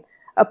 Bruce Wayne.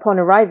 Upon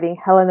arriving,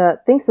 Helena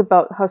thinks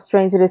about how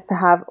strange it is to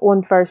have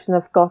one version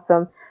of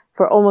Gotham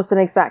for almost an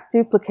exact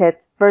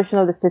duplicate version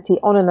of the city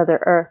on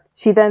another Earth.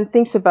 She then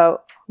thinks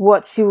about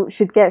what she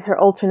should get her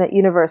alternate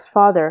universe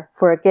father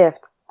for a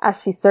gift as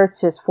she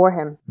searches for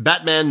him.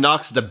 Batman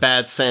knocks the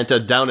bad Santa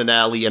down an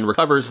alley and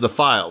recovers the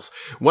files.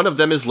 One of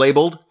them is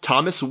labeled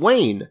Thomas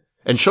Wayne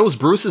and shows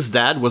Bruce's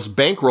dad was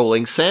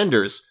bankrolling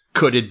Sanders.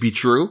 Could it be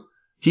true?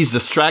 He's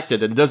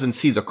distracted and doesn't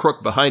see the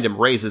crook behind him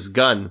raise his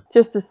gun.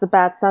 Just as the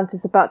bad Santa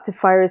is about to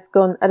fire his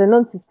gun at an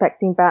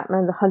unsuspecting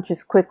Batman, the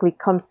Huntress quickly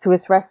comes to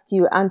his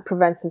rescue and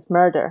prevents his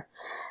murder.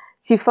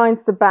 She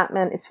finds the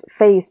Batman is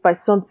fazed by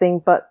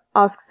something but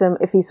asks him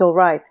if he's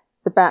alright.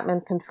 The Batman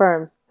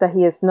confirms that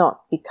he is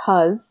not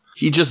because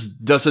he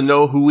just doesn't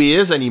know who he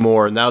is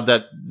anymore now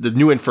that the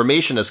new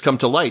information has come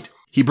to light.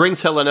 He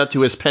brings Helena to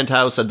his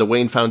penthouse at the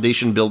Wayne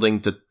Foundation building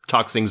to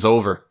talk things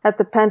over. At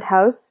the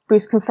penthouse,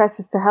 Bruce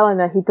confesses to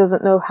Helena he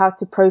doesn't know how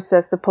to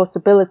process the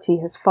possibility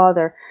his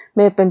father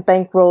may have been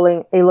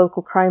bankrolling a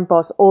local crime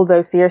boss all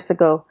those years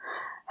ago.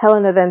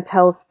 Helena then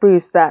tells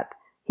Bruce that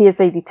he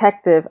is a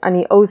detective and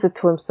he owes it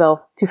to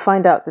himself to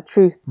find out the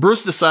truth.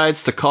 Bruce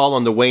decides to call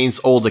on the Wayne's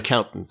old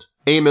accountant,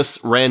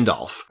 Amos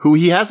Randolph, who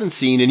he hasn't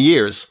seen in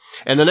years.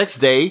 And the next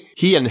day,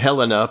 he and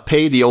Helena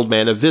pay the old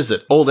man a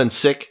visit. Old and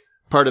sick,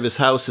 part of his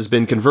house has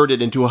been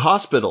converted into a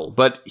hospital,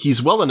 but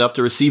he's well enough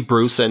to receive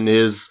Bruce and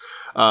his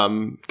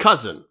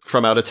cousin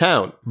from out of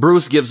town.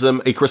 Bruce gives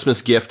him a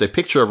Christmas gift, a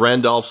picture of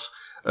Randolph's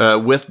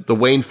with the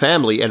Wayne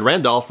family, and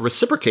Randolph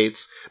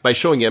reciprocates by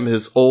showing him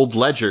his old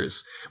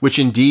ledgers, which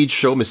indeed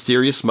show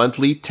mysterious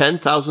monthly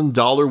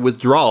 $10,000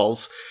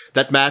 withdrawals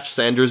that match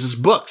Sanders'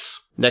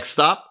 books. Next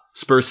stop,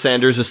 Spurs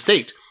Sanders'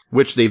 estate,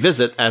 which they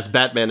visit as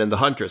Batman and the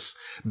Huntress.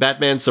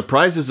 Batman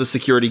surprises the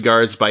security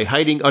guards by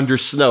hiding under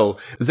snow.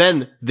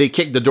 Then they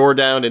kick the door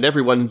down and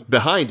everyone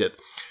behind it.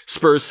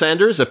 Spurs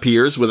Sanders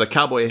appears with a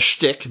cowboy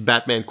shtick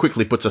Batman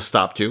quickly puts a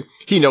stop to.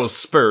 He knows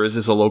Spurs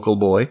is a local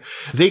boy.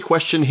 They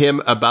question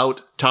him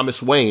about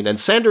Thomas Wayne, and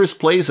Sanders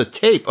plays a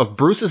tape of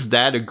Bruce's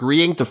dad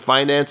agreeing to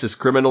finance his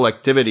criminal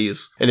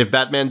activities. And if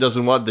Batman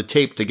doesn't want the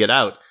tape to get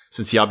out,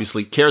 since he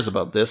obviously cares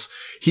about this,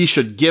 he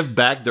should give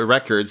back the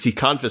records he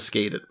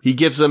confiscated. He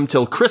gives them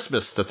till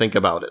Christmas to think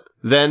about it.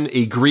 Then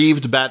a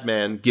grieved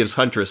Batman gives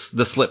Huntress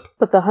the slip.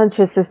 But the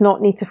Huntress does not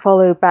need to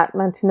follow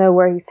Batman to know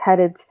where he's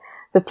headed.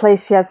 The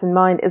place she has in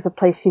mind is a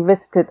place she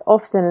visited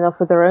often enough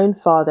with her own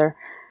father,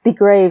 the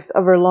graves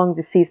of her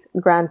long-deceased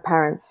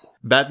grandparents.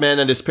 Batman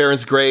at his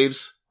parents'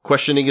 graves,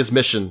 questioning his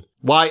mission.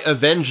 Why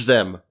avenge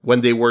them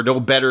when they were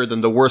no better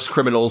than the worst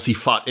criminals he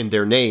fought in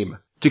their name?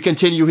 To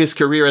continue his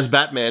career as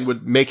Batman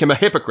would make him a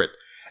hypocrite,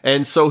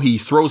 and so he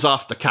throws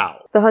off the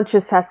cowl. The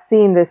Huntress has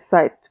seen this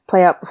sight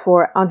play out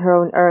before on her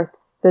own Earth,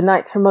 the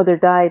night her mother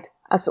died,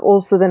 as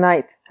also the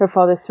night her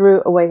father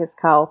threw away his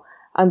cowl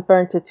and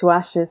burnt it to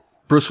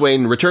ashes. Bruce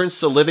Wayne returns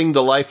to living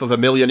the life of a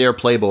millionaire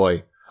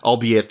playboy,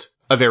 albeit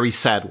a very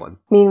sad one.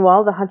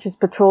 Meanwhile, the Huntress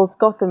patrols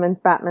Gotham in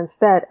Batman's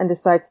stead and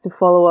decides to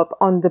follow up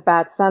on the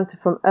bad Santa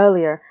from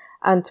earlier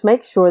and to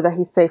make sure that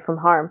he's safe from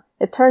harm.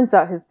 It turns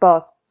out his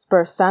boss,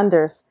 Spur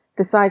Sanders,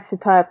 decides to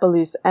tie up a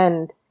loose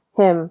end,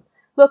 him.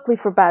 Luckily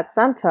for bad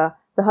Santa,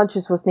 the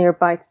Huntress was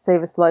nearby to save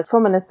his life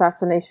from an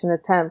assassination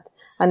attempt,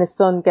 and his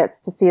son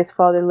gets to see his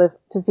father live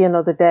to see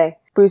another day.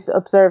 Bruce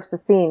observes the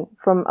scene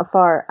from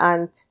afar,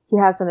 and he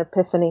has an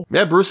epiphany.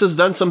 Yeah, Bruce has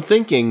done some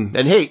thinking,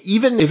 and hey,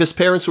 even if his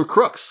parents were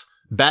crooks,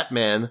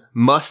 Batman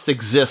must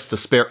exist to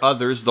spare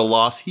others the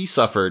loss he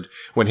suffered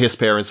when his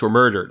parents were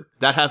murdered.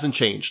 That hasn't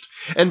changed.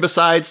 And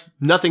besides,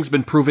 nothing's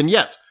been proven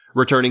yet.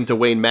 Returning to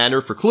Wayne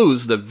Manor for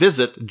clues, the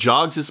visit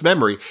jogs his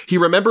memory. He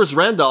remembers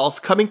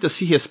Randolph coming to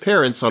see his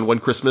parents on one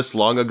Christmas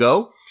long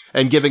ago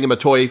and giving him a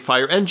toy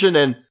fire engine,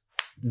 and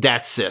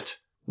that's it.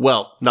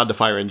 Well, not the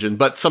fire engine,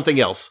 but something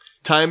else.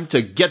 Time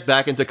to get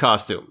back into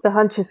costume. The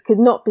Huntress could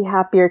not be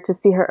happier to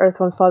see her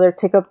Earth One father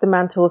take up the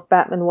mantle of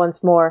Batman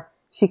once more.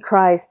 She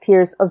cries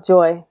tears of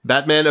joy.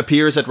 Batman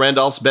appears at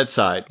Randolph's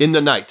bedside in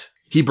the night.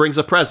 He brings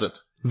a present.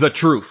 The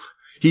truth.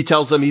 He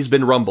tells him he's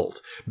been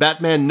rumbled.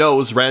 Batman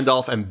knows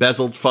Randolph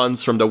embezzled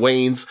funds from the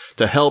Waynes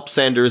to help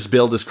Sanders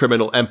build his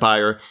criminal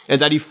empire,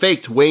 and that he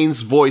faked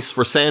Wayne's voice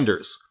for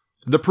Sanders.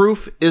 The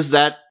proof is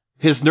that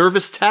his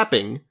nervous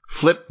tapping,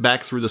 flip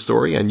back through the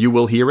story and you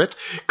will hear it,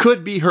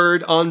 could be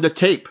heard on the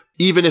tape.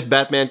 Even if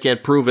Batman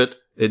can't prove it,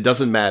 it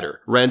doesn't matter.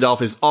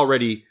 Randolph is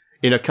already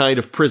in a kind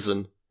of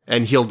prison,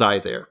 and he'll die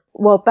there.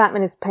 While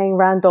Batman is paying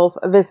Randolph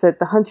a visit,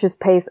 the Huntress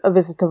pays a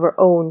visit of her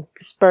own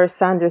to Spur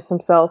Sanders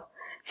himself.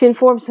 She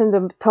informs him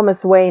that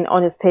Thomas Wayne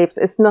on his tapes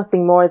is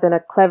nothing more than a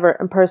clever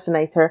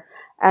impersonator,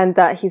 and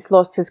that he's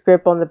lost his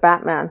grip on the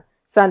Batman.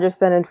 Sanders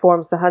then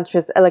informs the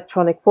Huntress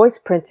electronic voice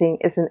printing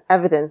is in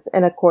evidence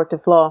in a court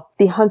of law.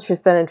 The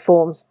Huntress then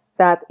informs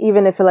that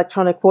even if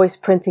electronic voice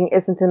printing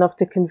isn't enough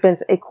to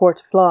convince a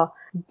court of law,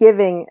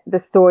 giving the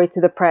story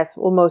to the press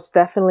will most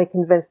definitely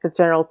convince the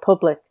general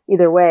public.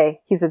 Either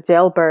way, he's a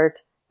jailbird,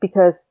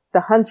 because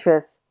the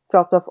Huntress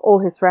dropped off all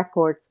his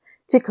records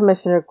to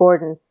Commissioner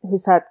Gordon,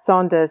 who's had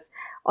Saunders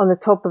on the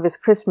top of his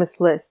Christmas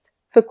list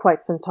for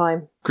quite some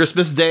time.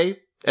 Christmas Day,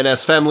 and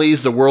as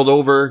families the world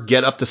over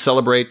get up to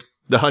celebrate,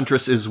 the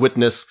Huntress is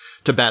witness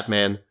to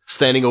Batman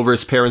standing over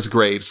his parents'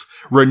 graves,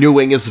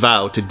 renewing his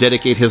vow to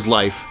dedicate his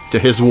life to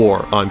his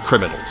war on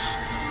criminals.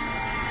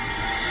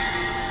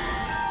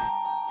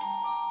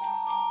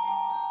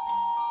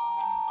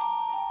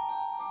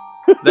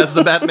 That's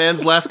the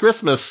Batman's Last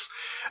Christmas.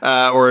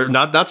 Or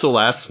not so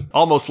last,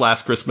 almost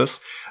last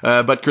Christmas.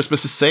 But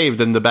Christmas is saved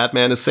and the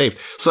Batman is saved.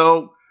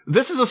 So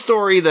this is a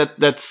story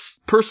that's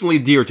personally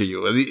dear to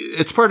you. I mean,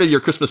 it's part of your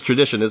Christmas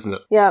tradition, isn't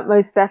it? Yeah,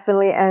 most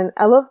definitely. And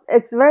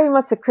it's very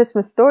much a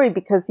Christmas story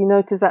because you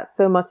notice that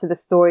so much of the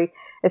story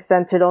is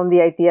centered on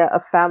the idea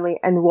of family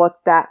and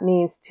what that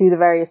means to the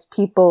various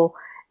people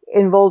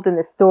involved in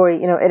the story.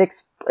 You know,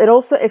 it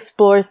also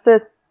explores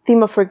the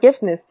theme of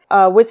forgiveness,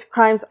 which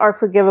crimes are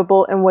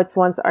forgivable and which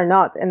ones are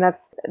not. And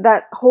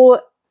that whole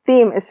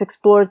theme is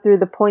explored through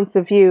the points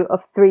of view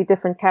of three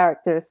different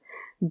characters: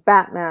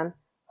 Batman,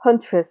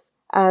 Huntress,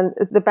 and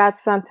the bad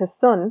Santa's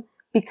son,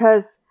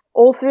 because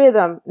all three of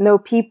them know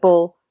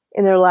people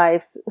in their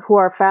lives who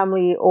are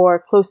family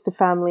or close to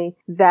family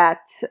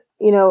that,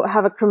 you know,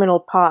 have a criminal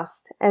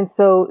past. And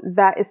so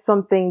that is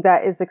something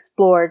that is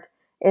explored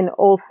in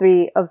all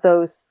three of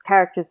those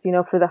characters. You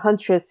know, for the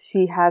Huntress,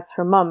 she has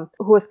her mum,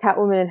 who was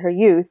Catwoman in her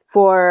youth.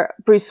 For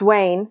Bruce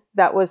Wayne,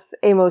 that was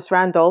Amos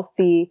Randolph,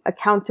 the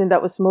accountant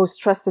that was most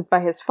trusted by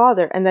his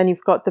father. And then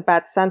you've got the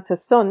bad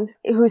Santa's son,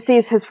 who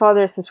sees his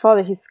father as his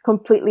father. He's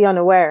completely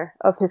unaware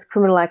of his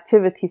criminal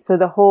activity. So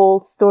the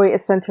whole story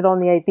is centered on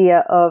the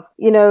idea of,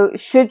 you know,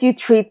 should you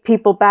treat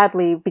people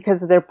badly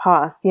because of their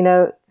past? You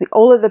know,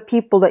 all of the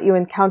people that you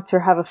encounter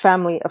have a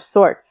family of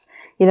sorts.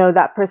 You know,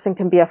 that person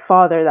can be a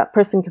father, that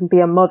person can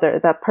be a mother,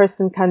 that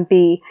person can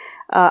be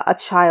a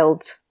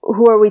child.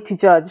 Who are we to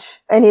judge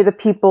any of the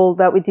people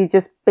that we do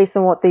just based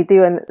on what they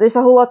do? And there's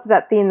a whole lot to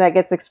that theme that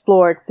gets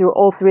explored through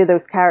all three of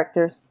those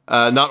characters.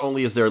 Not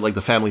only is there like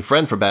the family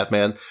friend for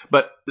Batman,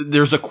 but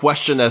there's a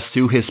question as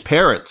to his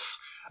parents'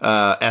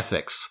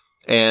 ethics.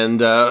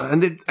 And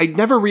I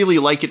never really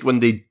like it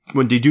when they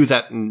do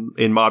that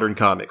in modern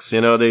comics.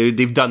 You know,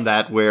 they've done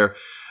that where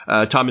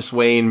Thomas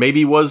Wayne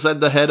maybe was at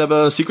the head of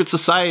a secret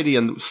society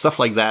and stuff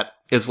like that.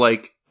 It's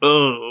like,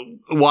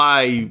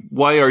 why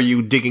are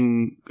you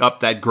digging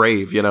up that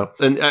grave, you know?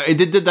 And it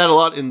did that a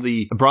lot in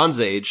the Bronze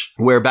Age,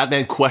 where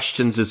Batman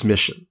questions his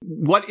mission.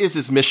 What is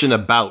his mission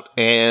about?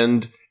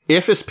 And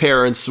if his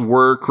parents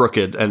were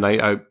crooked, and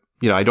I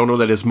don't know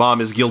that his mom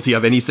is guilty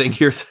of anything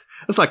here.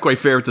 That's not quite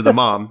fair to the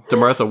mom, to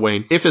Martha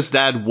Wayne. If his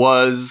dad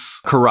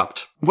was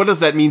corrupt, what does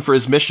that mean for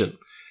his mission?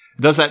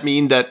 Does that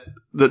mean that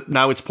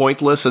now it's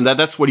pointless? And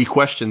that's what he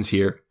questions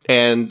here.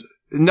 And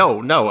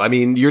No. I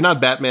mean, you're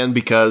not Batman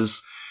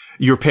because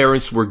your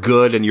parents were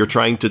good and you're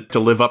trying to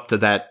live up to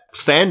that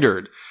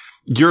standard.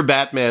 You're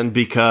Batman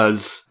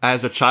because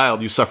as a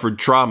child you suffered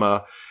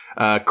trauma,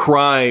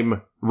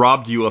 crime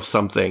robbed you of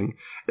something.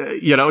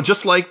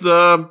 Just like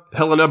the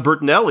Helena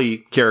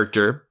Bertinelli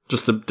character,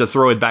 just to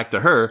throw it back to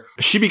her,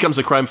 she becomes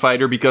a crime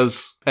fighter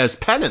because as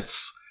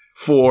penance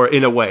for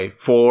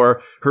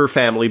her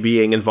family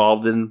being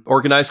involved in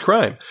organized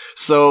crime.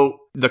 So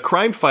the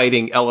crime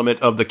fighting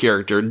element of the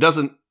character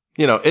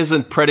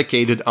isn't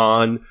predicated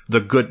on the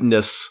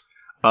goodness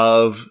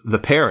of the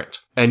parent.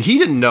 And he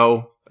didn't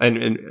know, and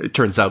it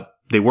turns out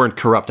they weren't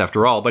corrupt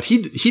after all, but he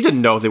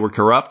didn't know they were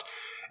corrupt.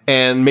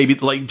 And maybe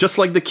just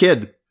like the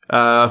kid,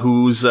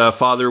 whose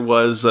father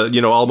was,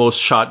 almost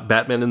shot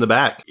Batman in the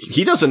back.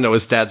 He doesn't know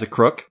his dad's a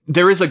crook.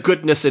 There is a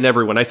goodness in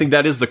everyone. I think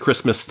that is the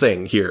Christmas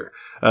thing here.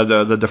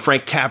 The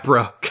Frank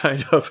Capra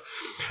kind of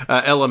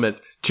element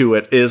to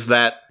it is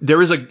that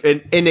there is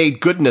an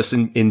innate goodness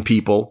in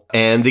people,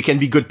 and they can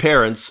be good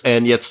parents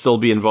and yet still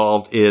be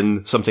involved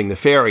in something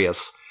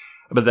nefarious.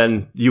 But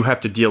then you have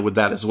to deal with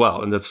that as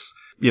well. And that's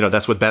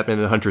what Batman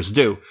and Huntress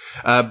do.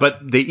 But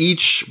they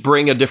each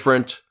bring a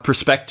different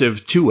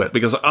perspective to it,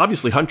 because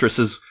obviously Huntress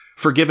has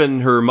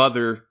forgiven her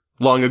mother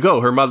long ago.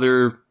 Her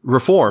mother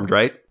reformed,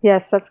 right?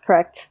 Yes, that's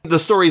correct. The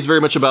story is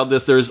very much about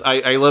this.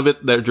 I love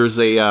it that there's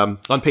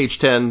on page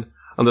 10,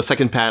 on the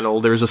second panel,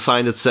 there's a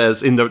sign that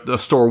says in the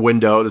store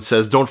window that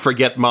says, "Don't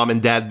forget mom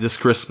and dad this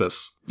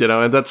Christmas."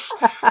 And that's,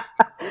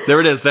 there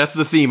it is. That's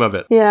the theme of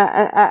it.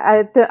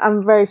 Yeah,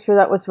 I'm very sure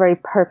that was very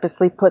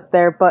purposely put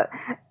there, but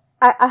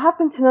I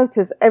happen to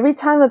notice every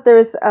time that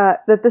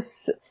that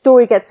this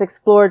story gets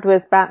explored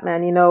with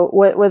Batman,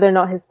 whether or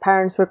not his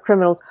parents were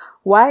criminals,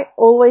 why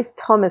always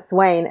Thomas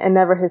Wayne and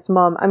never his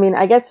mom? I mean,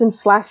 I guess in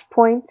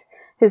Flashpoint,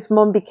 his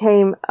mom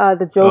became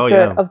the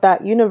Joker of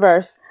that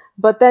universe.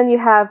 But then you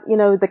have,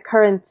 the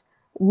current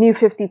New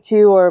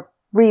 52 or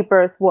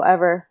Rebirth,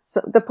 whatever,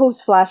 so the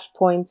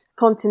post-Flashpoint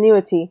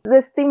continuity.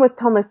 This theme with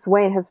Thomas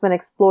Wayne has been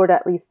explored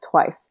at least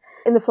twice.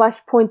 In the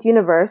Flashpoint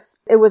universe,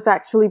 it was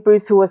actually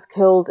Bruce who was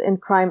killed in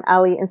Crime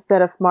Alley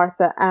instead of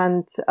Martha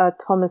and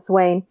Thomas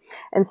Wayne.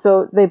 And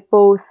so they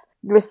both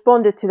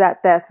responded to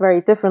that death very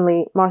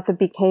differently. Martha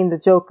became the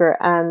Joker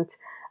and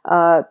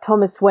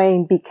Thomas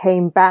Wayne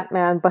became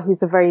Batman, but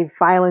he's a very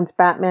violent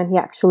Batman. He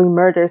actually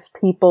murders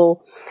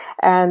people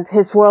and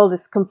his world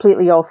is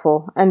completely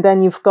awful. And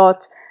then you've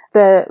got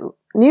the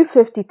New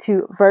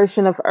 52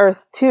 version of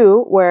Earth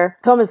 2, where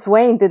Thomas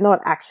Wayne did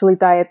not actually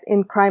die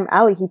in Crime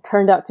Alley. He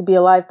turned out to be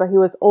alive, but he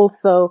was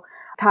also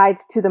tied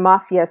to the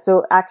mafia.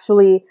 So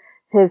actually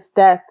his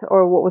death,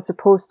 or what was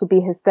supposed to be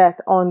his death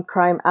on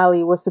Crime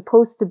Alley, was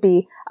supposed to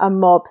be a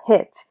mob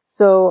hit.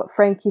 So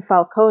Frankie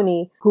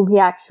Falcone, whom he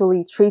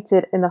actually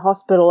treated in the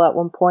hospital at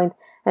one point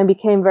and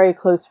became very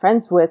close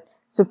friends with,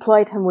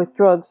 supplied him with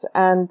drugs,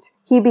 and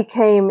he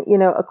became,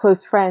 a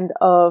close friend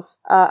of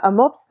a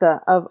mobster,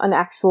 of an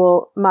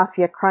actual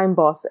mafia crime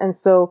boss. And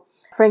so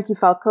Frankie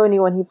Falcone,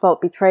 when he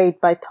felt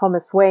betrayed by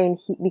Thomas Wayne,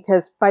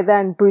 because by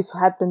then Bruce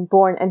had been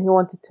born and he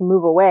wanted to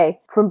move away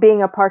from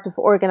being a part of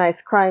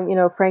organized crime,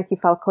 Frankie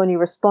Falcone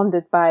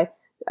responded by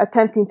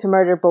attempting to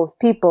murder both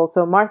people.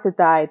 So Martha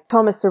died,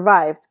 Thomas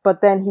survived,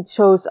 but then he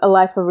chose a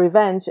life of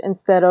revenge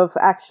instead of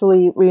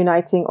actually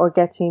reuniting or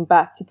getting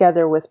back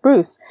together with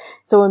Bruce.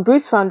 So when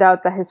Bruce found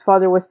out that his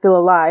father was still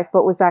alive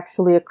but was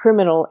actually a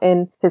criminal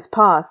in his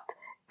past,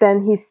 then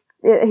he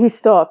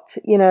stopped.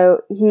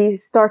 He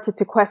started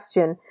to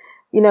question,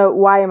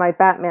 why am I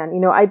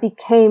Batman? I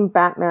became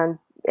Batman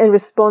in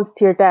response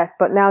to your death,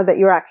 but now that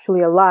you're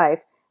actually alive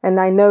and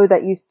I know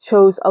that you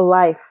chose a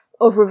life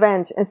of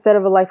revenge instead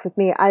of a life with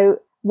me, I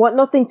want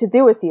nothing to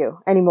do with you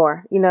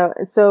anymore,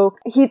 So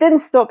he didn't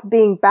stop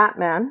being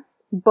Batman,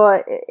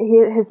 but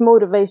his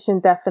motivation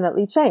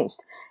definitely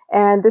changed.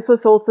 And this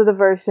was also the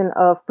version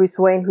of Bruce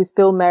Wayne who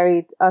still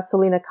married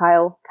Selina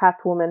Kyle,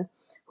 Catwoman,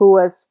 who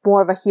was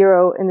more of a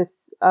hero in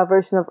this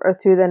version of Earth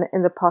 2 than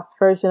in the past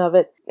version of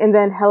it. And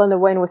then Helena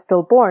Wayne was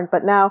still born,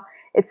 but now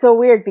it's so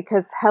weird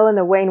because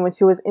Helena Wayne, when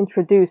she was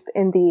introduced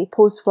in the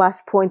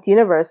post-Flashpoint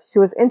universe, she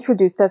was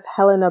introduced as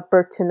Helena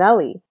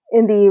Bertinelli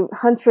in the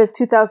Huntress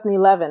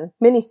 2011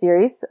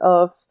 miniseries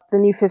of the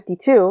New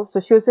 52. So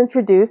she was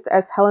introduced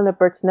as Helena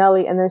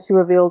Bertinelli, and then she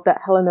revealed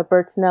that Helena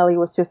Bertinelli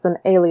was just an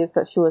alias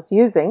that she was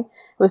using.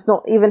 It was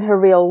not even her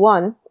real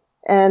one,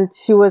 and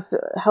she was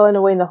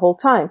Helena Wayne the whole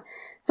time.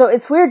 So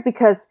it's weird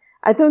because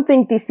I don't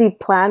think DC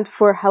planned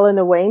for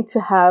Helena Wayne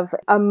to have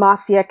a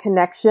mafia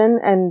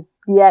connection, and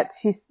yet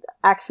she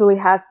actually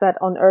has that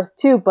on Earth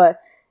too, but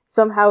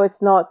somehow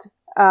it's not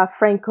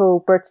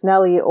Franco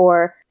Bertinelli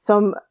or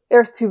some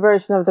Earth 2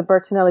 version of the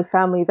Bertinelli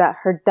family that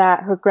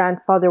her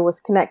grandfather was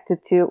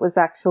connected to. It was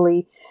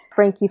actually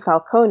Frankie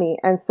Falcone.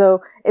 And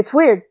so it's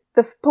weird.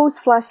 The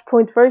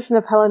post-Flashpoint version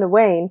of Helena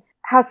Wayne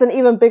has an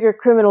even bigger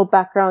criminal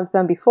background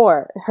than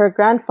before. Her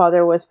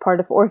grandfather was part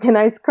of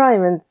organized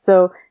crime, and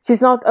so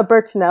she's not a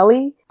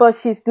Bertinelli, but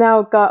she's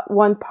now got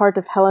one part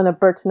of Helena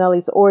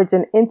Bertinelli's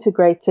origin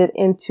integrated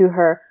into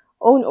her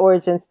own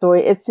origin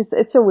story.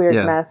 It's a weird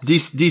Yeah. mess.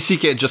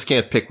 DC just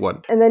can't pick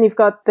one. And then you've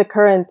got the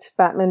current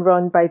Batman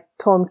run by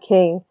Tom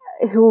King,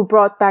 who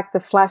brought back the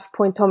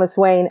Flashpoint Thomas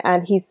Wayne,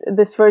 and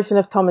this version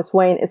of Thomas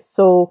Wayne is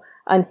so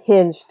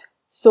unhinged,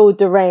 so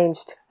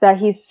deranged, that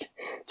he's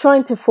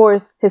trying to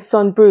force his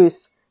son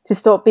Bruce to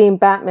stop being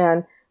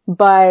Batman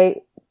by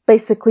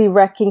basically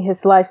wrecking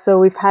his life. So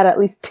we've had at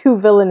least 2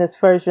 villainous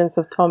versions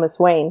of Thomas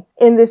Wayne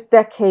in this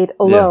decade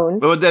alone. Yeah.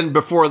 But then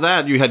before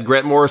that, you had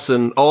Grant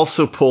Morrison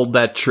also pulled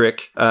that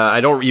trick. I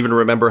don't even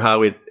remember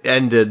how it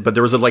ended, but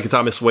there was a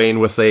Thomas Wayne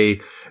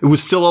who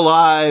was still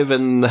alive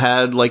and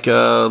had like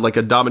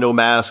a domino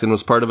mask and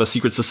was part of a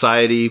secret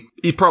society.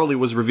 He probably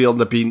was revealed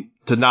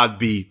to not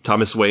be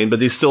Thomas Wayne, but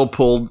they still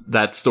pulled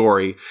that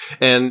story.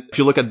 And if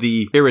you look at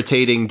the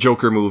irritating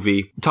Joker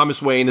movie,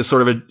 Thomas Wayne is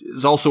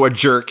is also a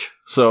jerk.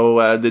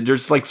 So they're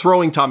just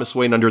throwing Thomas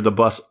Wayne under the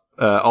bus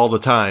all the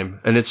time,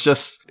 and it's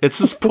just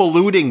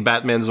polluting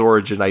Batman's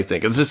origin. I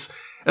think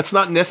it's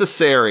not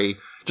necessary.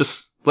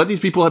 Just let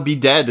these people be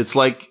dead. It's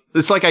like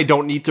I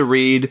don't need to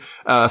read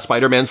a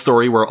Spider-Man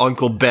story where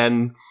Uncle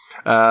Ben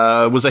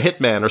was a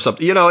hitman or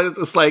something.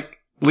 It's like,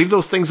 leave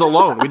those things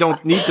alone. We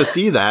don't need to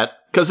see that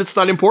because it's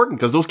not important,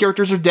 because those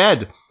characters are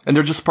dead and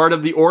they're just part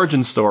of the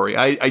origin story.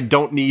 I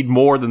don't need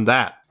more than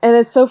that. And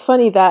it's so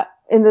funny that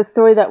in the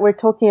story that we're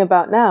talking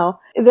about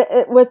now,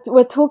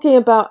 we're talking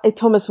about a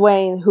Thomas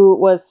Wayne who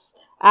was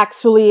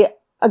actually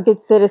a good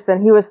citizen.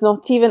 He was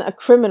not even a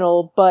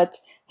criminal, but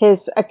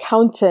his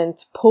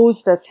accountant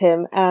posed as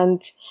him,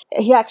 and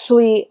he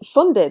actually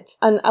funded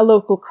a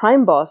local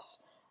crime boss.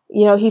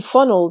 He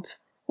funneled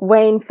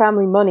Wayne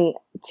family money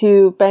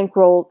to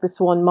bankroll this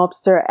one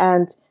mobster,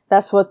 and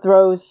that's what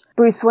throws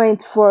Bruce Wayne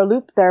for a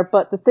loop there.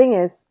 But the thing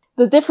is,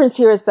 the difference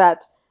here is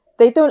that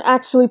they don't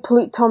actually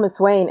pollute Thomas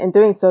Wayne in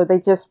doing so. They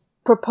just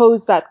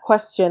propose that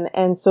question,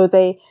 and so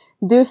they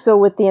do so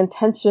with the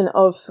intention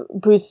of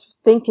Bruce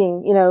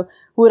thinking,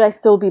 would I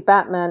still be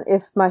Batman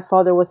if my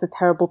father was a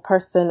terrible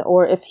person,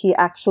 or if he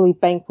actually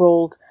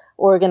bankrolled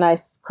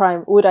organized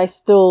crime? Would I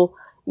still,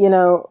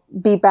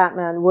 be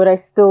Batman? Would I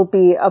still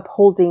be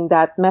upholding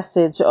that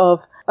message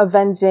of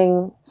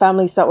avenging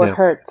families that were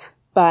hurt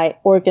by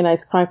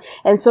organized crime?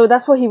 And so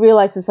that's what he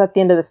realizes at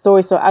the end of the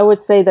story. So I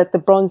would say that the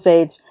Bronze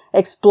Age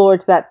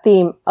explored that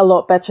theme a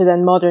lot better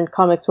than modern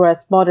comics,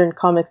 whereas modern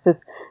comics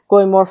is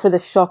going more for the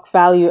shock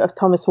value of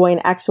Thomas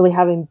Wayne actually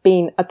having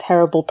been a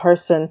terrible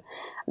person.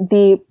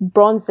 The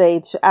Bronze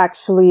Age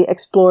actually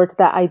explored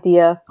that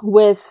idea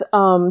with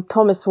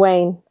Thomas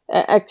Wayne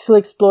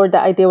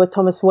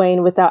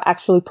without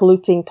actually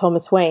polluting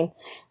Thomas Wayne.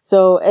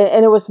 So,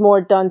 and it was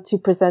more done to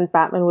present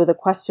Batman with a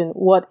question.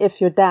 What if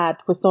your dad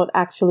was not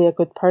actually a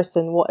good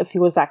person? What if he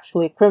was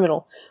actually a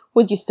criminal?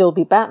 Would you still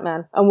be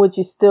Batman? And would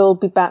you still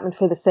be Batman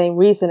for the same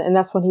reason? And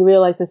that's when he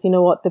realizes,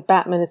 the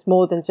Batman is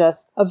more than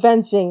just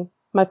avenging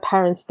my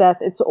parents' death.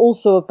 It's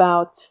also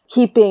about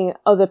keeping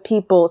other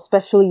people,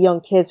 especially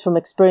young kids, from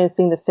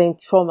experiencing the same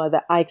trauma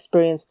that I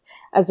experienced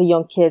as a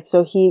young kid.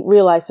 So he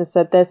realizes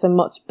that there's a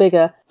much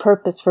bigger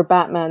purpose for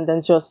Batman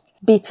than just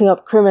beating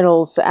up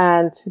criminals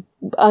and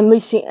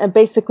unleashing and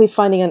basically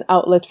finding an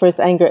outlet for his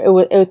anger.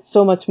 It's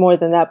so much more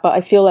than that. But I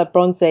feel that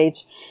Bronze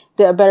Age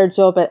did a better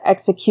job at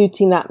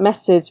executing that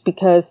message,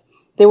 because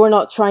they were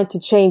not trying to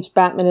change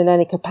Batman in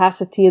any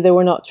capacity. They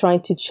were not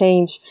trying to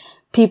change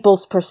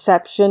people's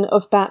perception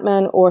of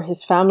Batman or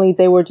his family.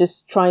 They were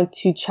just trying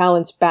to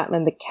challenge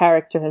Batman, the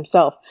character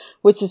himself,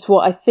 which is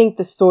what I think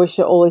the story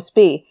should always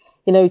be.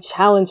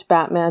 Challenge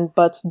Batman,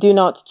 but do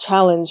not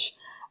challenge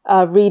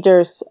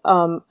readers'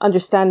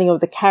 understanding of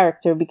the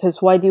character,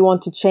 because why do you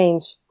want to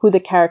change who the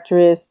character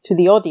is to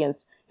the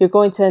audience? You're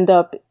going to end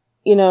up,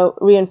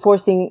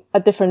 reinforcing a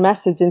different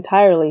message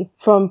entirely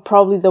from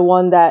probably the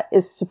one that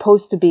is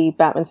supposed to be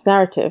Batman's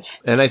narrative.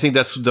 And I think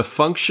that's the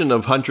function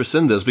of Huntress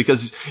in this,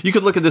 because you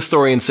could look at this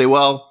story and say,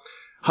 well,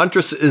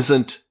 Huntress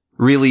isn't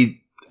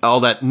really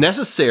all that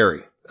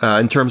necessary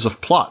in terms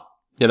of plot.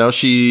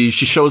 She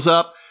shows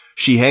up,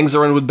 she hangs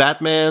around with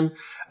Batman,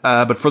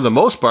 but for the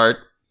most part,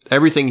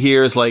 everything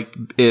here is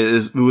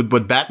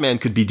what Batman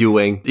could be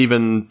doing,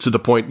 even to the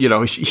point,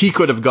 he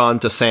could have gone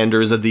to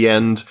Sanders at the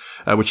end,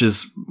 which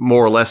is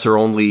more or less her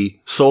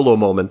only solo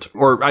moment.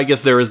 Or I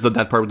guess there is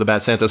that part with the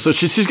Bat Santa. So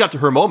she's got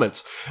her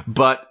moments.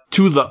 But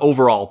to the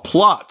overall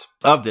plot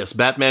of this,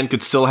 Batman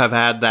could still have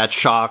had that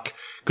shock,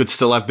 could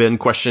still have been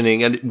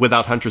questioning, and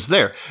without Huntress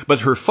there.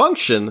 But her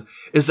function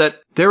is that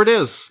there it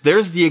is.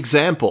 There's the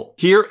example.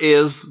 Here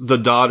is the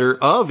daughter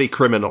of a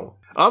criminal,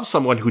 of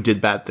someone who did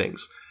bad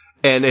things.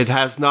 And it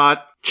has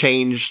not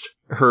changed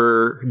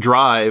her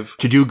drive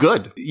to do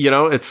good.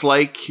 It's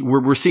like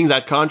we're seeing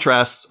that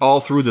contrast all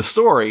through the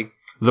story.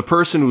 The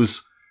person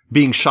who's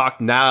being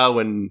shocked now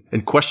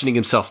and questioning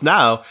himself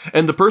now,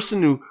 and the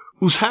person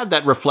who's had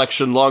that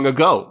reflection long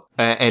ago,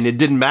 and it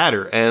didn't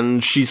matter.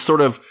 And she's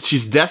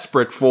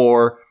desperate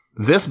for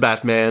this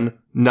Batman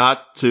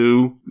not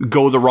to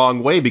go the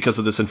wrong way because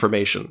of this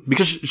information.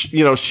 Because,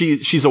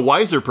 she's a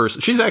wiser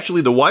person. She's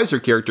actually the wiser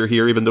character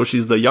here, even though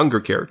she's the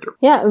younger character.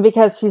 Yeah, and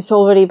because she's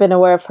already been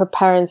aware of her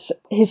parents'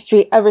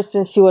 history ever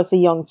since she was a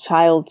young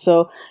child.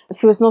 So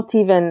she was not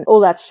even all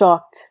that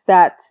shocked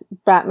that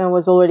Batman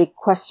was already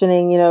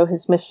questioning,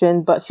 his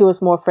mission, but she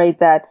was more afraid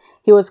that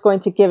he was going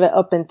to give it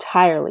up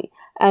entirely.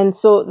 And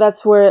so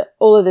that's where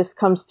all of this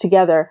comes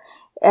together.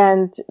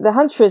 And the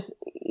Huntress,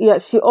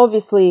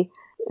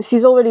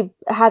 she's already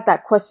had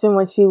that question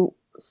when she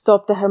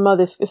stopped at her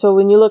mother's. So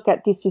when you look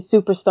at DC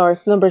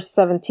Superstars, number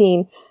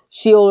 17,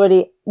 she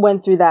already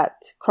went through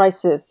that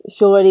crisis.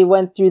 She already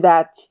went through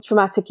that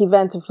traumatic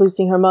event of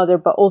losing her mother,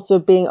 but also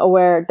being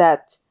aware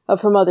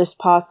of her mother's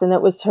past. And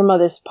it was her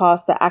mother's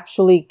past that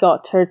actually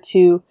got her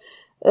to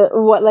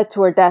what led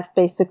to her death,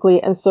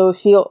 basically. And so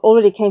she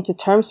already came to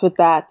terms with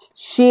that.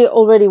 She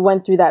already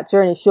went through that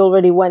journey. She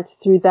already went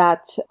through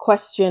that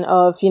question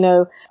of,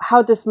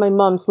 how does my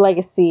mom's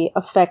legacy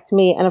affect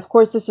me? And of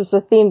course, this is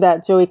a theme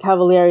that Joey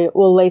Cavalieri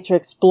will later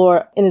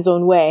explore in his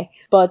own way.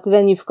 But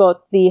then you've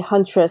got the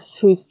Huntress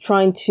who's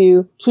trying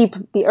to keep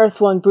the Earth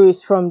One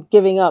Bruce from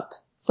giving up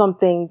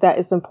something that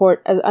is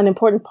an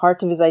important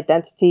part of his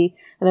identity,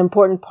 an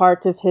important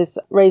part of his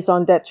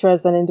raison d'etre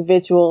as an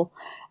individual.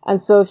 And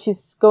so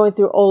she's going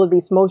through all of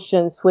these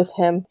motions with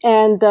him.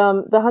 And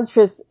the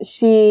Huntress,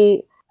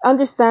 she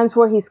understands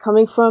where he's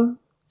coming from.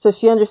 So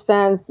she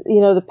understands,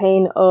 the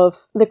pain of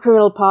the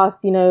criminal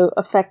past,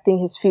 affecting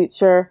his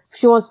future.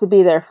 She wants to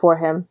be there for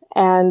him.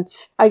 And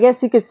I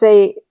guess you could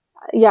say,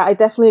 yeah, I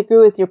definitely agree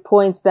with your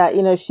point that,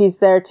 she's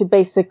there to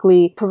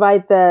basically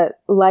provide the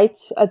light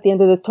at the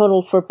end of the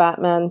tunnel for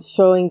Batman,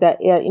 showing that,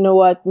 yeah, you know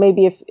what,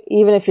 maybe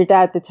even if your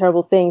dad did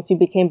terrible things, you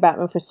became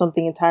Batman for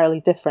something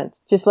entirely different.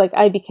 Just like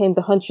I became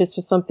the Huntress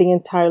for something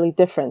entirely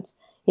different.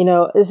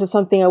 This is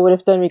something I would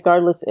have done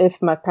regardless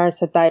if my parents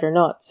had died or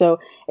not. So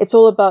it's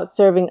all about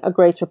serving a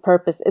greater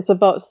purpose. It's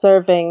about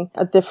serving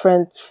a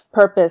different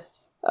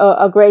purpose,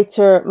 a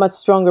greater, much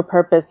stronger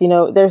purpose.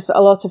 There's a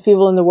lot of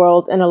evil in the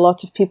world and a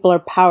lot of people are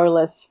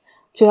powerless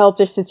to help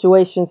their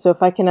situation. So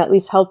if I can at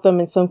least help them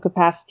in some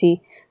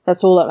capacity,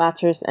 that's all that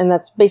matters. And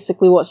that's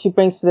basically what she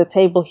brings to the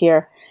table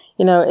here.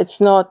 It's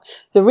not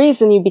the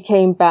reason you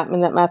became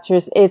Batman that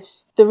matters.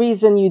 It's the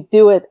reason you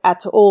do it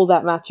at all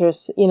that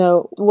matters.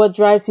 What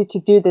drives you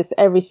to do this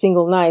every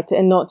single night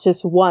and not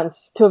just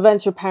once to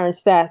avenge your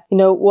parents' death?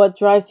 What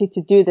drives you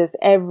to do this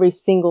every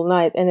single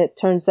night? And it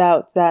turns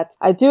out that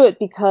I do it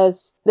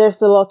because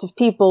there's a lot of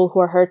people who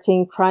are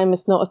hurting. Crime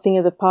is not a thing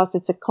of the past.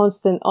 It's a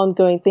constant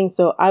ongoing thing.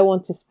 So I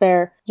want to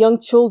spare young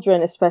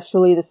children,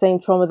 especially, the same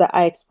trauma that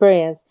I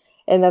experienced.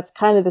 And that's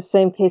kind of the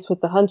same case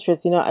with the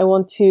Huntress. I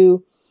want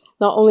to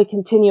not only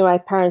continue my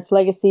parents'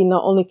 legacy,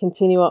 not only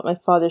continue what my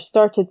father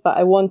started, but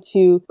I want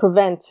to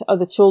prevent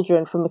other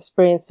children from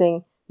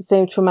experiencing the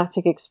same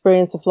traumatic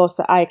experience of loss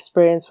that I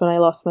experienced when I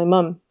lost my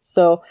mum.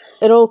 So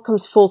it all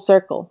comes full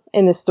circle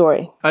in this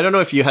story. I don't know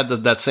if you had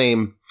that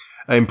same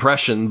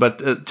impression,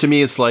 but to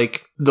me, it's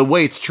like the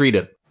way it's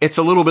treated. It's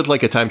a little bit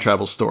like a time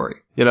travel story.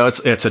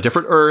 It's a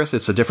different Earth,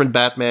 it's a different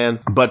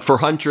Batman. But for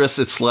Huntress,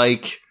 it's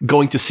like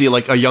going to see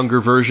like a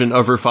younger version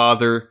of her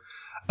father,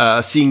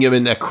 seeing him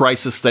in a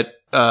crisis in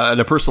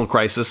a personal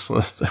crisis.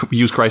 We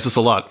use crisis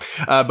a lot,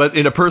 but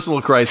in a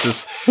personal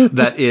crisis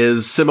that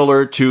is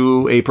similar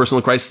to a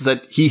personal crisis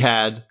that he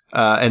had,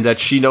 and that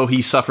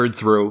he suffered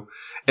through.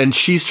 And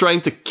she's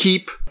trying to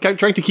keep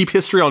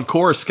history on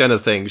course, kind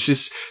of thing.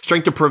 She's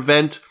trying to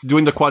prevent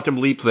doing the quantum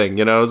leap thing,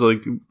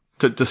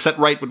 to set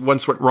right what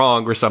once went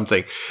wrong or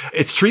something.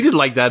 It's treated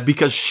like that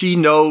because she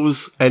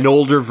knows an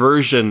older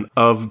version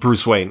of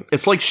Bruce Wayne.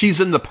 It's like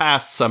she's in the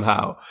past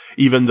somehow,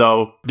 even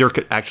though they're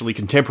actually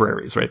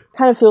contemporaries, right?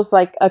 Kind of feels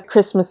like a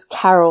Christmas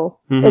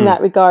Carol in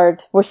that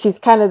regard, where she's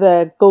kind of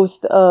the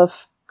ghost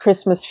of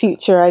Christmas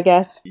future, I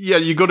guess. Yeah,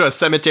 you go to a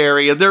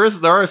cemetery, there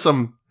are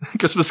some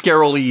Christmas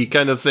Carol-y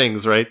kind of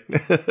things, right?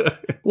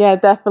 Yeah,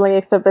 definitely,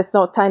 except it's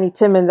not Tiny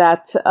Tim in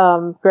that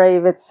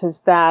grave, it's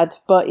his dad.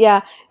 But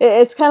yeah,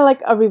 it's kind of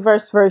like a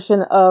reverse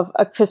version of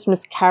A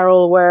Christmas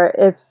Carol, where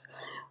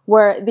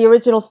the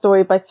original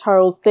story by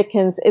Charles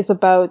Dickens is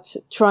about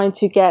trying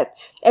to get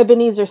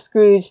Ebenezer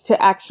Scrooge to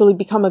actually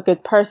become a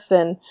good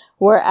person,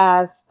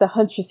 whereas the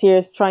Huntress here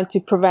is trying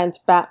to prevent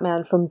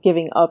Batman from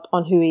giving up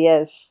on who he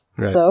is.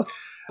 Right. So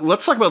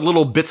let's talk about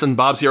little bits and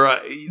bobs here.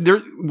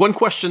 One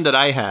question that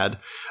I had,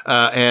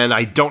 and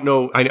I don't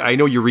know, I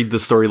know you read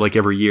this story like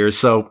every year,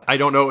 so I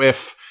don't know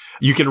if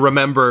you can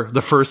remember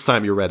the first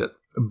time you read it,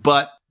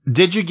 but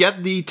did you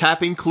get the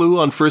tapping clue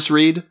on first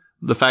read?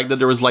 The fact that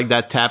there was like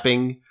that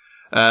tapping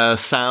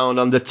sound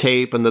on the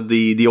tape, and that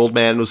the old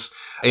man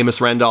Amos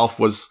Randolph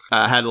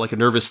had like a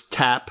nervous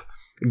tap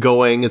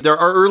going. There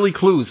are early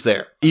clues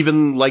there.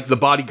 Even like the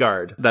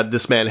bodyguard that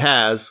this man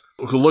has,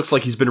 who looks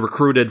like he's been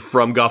recruited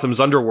from Gotham's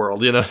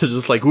underworld. It's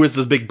just like, who is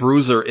this big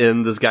bruiser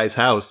in this guy's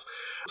house?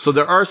 So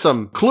there are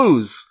some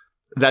clues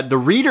that the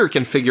reader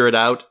can figure it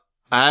out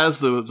as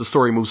the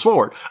story moves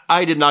forward.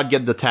 I did not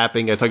get the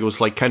tapping. I thought it was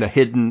like kind of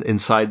hidden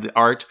inside the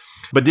art.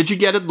 But did you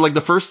get it like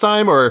the first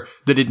time, or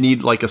did it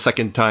need like a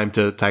second time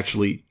to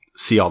actually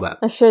see all that?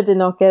 I sure did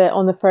not get it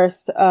on the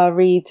first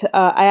read.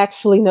 I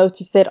actually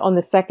noticed it on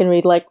the second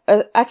read.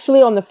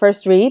 Actually on the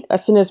first read,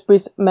 as soon as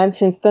Bruce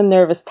mentions the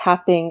nervous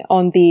tapping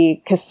on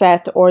the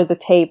cassette or the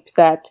tape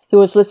that he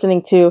was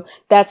listening to,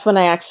 that's when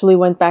I actually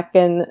went back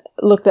and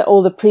looked at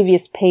all the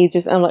previous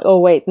pages. And I'm like, oh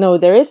wait, no,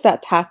 there is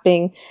that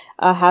tapping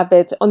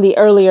habit on the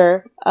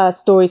earlier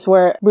stories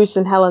where Bruce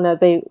and Helena,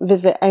 they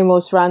visit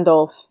Amos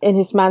Randolph in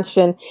his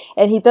mansion,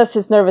 and he does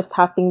his nervous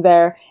tapping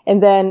there,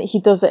 and then he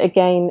does it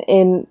again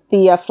in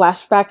the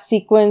flashback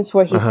sequence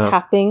where he's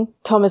tapping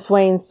Thomas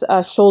Wayne's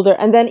shoulder,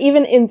 and then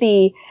even in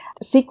the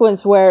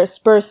sequence where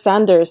Spurs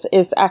Sanders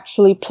is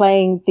actually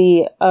playing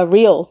the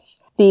reels,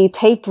 the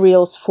tape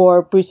reels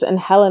for Bruce and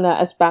Helena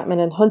as Batman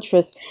and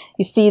Huntress,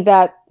 you see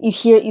that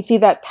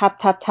tap,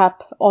 tap,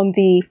 tap on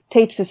the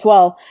tapes as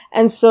well.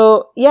 And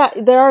so, yeah,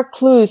 there are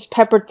clues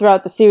peppered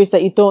throughout the series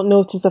that you don't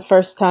notice the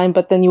first time,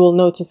 but then you will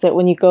notice it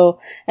when you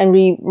go and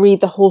reread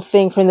the whole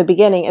thing from the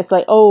beginning. It's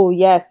like, oh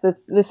yes,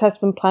 this has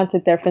been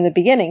planted there from the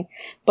beginning,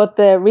 but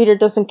the reader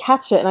doesn't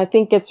catch it. And I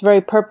think it's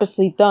very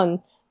purposely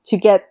done to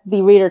get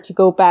the reader to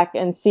go back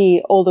and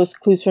see all those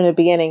clues from the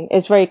beginning.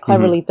 It's very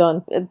cleverly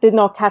done. I did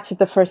not catch it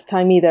the first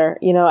time either.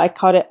 You know, I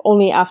caught it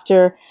only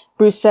after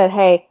Bruce said,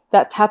 hey,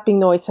 that tapping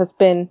noise has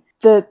been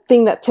the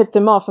thing that tipped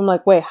him off. I'm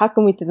like, wait, how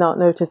come we did not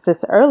notice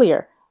this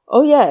earlier?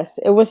 Oh, yes,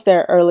 it was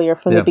there earlier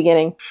from the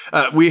beginning.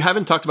 We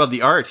haven't talked about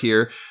the art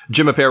here.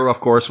 Jim Aparo,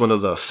 of course, one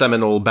of the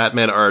seminal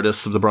Batman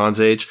artists of the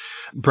Bronze Age.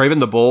 Brave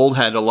and the Bold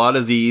had a lot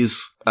of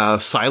these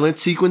silent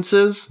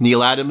sequences.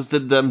 Neil Adams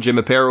did them. Jim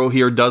Aparo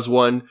here does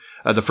one.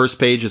 The first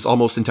page is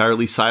almost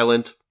entirely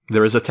silent.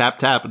 There is a tap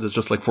tap, but it's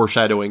just like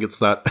foreshadowing.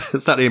 It's not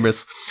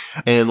Amos.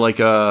 And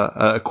like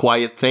a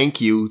quiet thank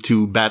you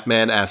to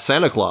Batman as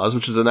Santa Claus,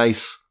 which is a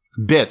nice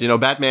bit. You know,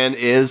 Batman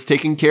is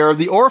taking care of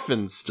the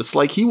orphans, just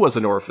like he was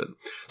an orphan.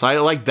 So I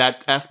like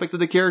that aspect of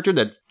the character,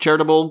 that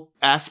charitable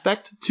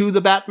aspect to the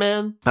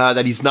Batman,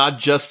 that he's not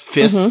just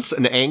fists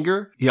and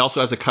anger. He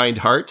also has a kind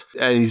heart,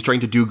 and he's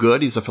trying to do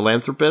good. He's a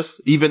philanthropist,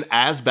 even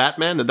as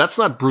Batman. And that's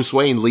not Bruce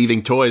Wayne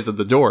leaving toys at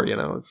the door, you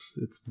know.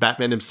 It's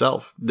Batman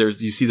himself.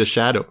 You see the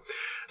shadow.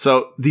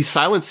 So these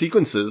silent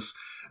sequences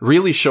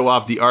really show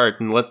off the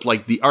art and let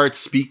like the art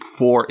speak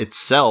for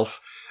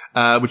itself.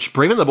 Which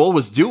Brave and the Bold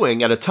was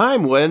doing at a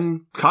time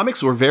when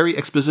comics were very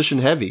exposition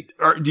heavy.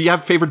 Do you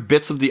have favorite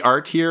bits of the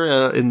art here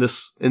in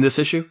this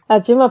issue?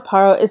 Jim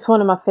Aparo is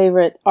one of my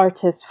favorite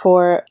artists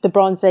for the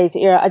Bronze Age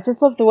era. I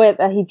just love the way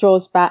that he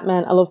draws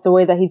Batman. I love the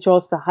way that he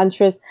draws the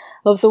Huntress.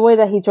 I love the way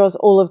that he draws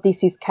all of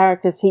DC's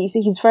characters.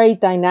 He's very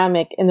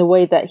dynamic in the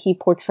way that he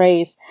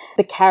portrays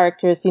the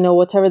characters. You know,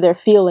 whatever they're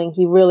feeling,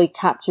 he really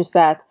captures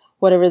that.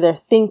 Whatever they're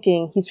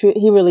thinking,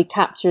 he really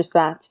captures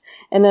that.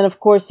 And then,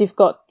 of course, you've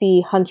got the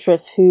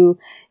Huntress, who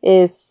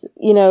is,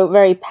 you know,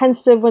 very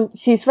pensive when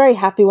she's very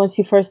happy when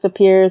she first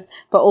appears,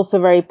 but also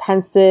very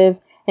pensive.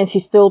 And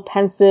she's still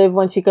pensive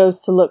when she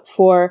goes to look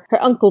for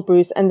her Uncle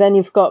Bruce. And then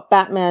you've got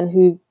Batman,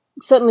 who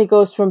suddenly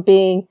goes from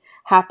being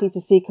happy to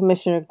see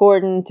Commissioner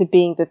Gordon to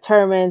being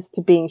determined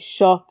to being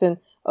shocked and,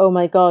 oh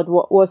my God,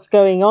 what's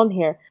going on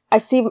here? I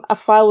see a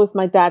file with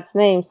my dad's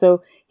name,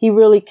 so he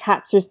really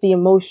captures the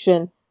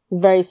emotion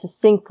very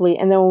succinctly.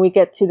 And then when we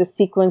get to the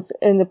sequence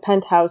in the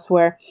penthouse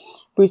where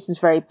Bruce is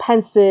very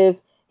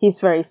pensive, he's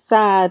very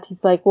sad,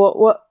 he's like,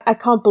 what, I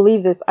can't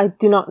believe this. I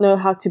do not know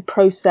how to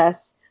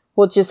process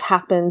what just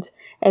happened.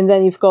 And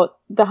then you've got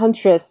the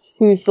Huntress,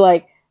 who's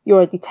like,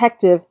 you're a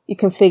detective, you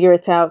can figure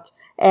it out.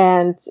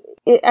 And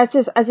I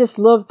just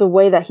love the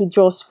way that he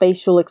draws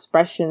facial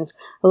expressions.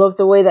 I love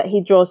the way that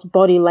he draws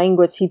body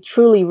language. He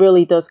truly,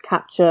 really does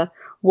capture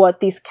what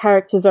these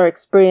characters are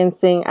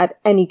experiencing at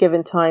any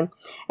given time.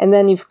 And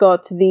then you've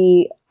got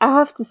I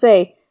have to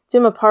say,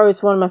 Jim Aparo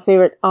is one of my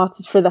favorite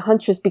artists for the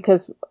Huntress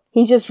because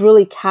he just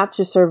really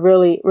captures her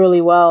really,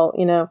 really well.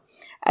 You know,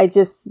 I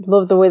just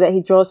love the way that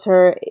he draws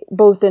her,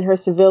 both in her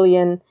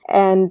civilian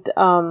and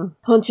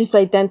Huntress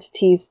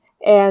identities.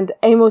 And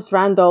Amos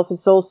Randolph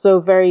is also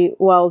very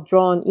well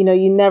drawn. You know,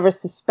 you never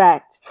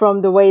suspect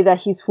from the way that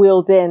he's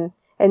wheeled in.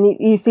 And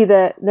you see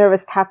the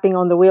nervous tapping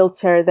on the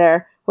wheelchair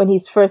there when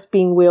he's first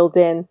being wheeled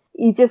in.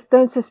 You just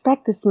don't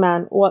suspect this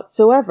man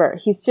whatsoever.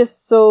 He's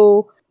just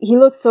he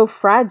looks so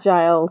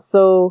fragile,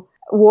 so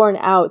worn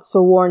out,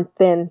 so worn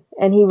thin.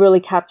 And he really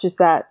captures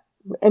that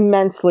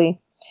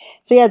immensely.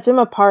 So yeah, Jim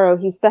Aparo,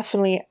 he's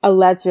definitely a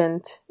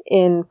legend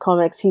in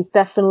comics. He's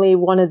definitely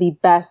one of the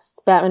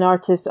best Batman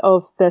artists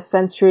of the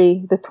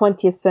century, the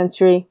 20th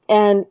century.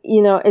 And,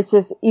 you know, it's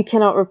just, you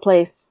cannot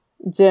replace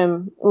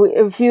Jim.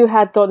 If you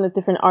had gotten a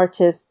different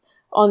artist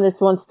on this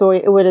one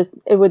story, it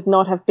would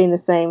not have been the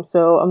same.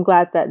 So I'm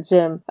glad that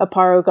Jim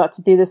Aparo got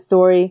to do this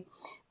story.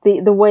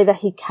 The way that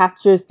he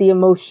captures the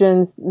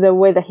emotions, the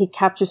way that he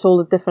captures all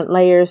the different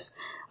layers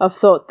of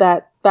thought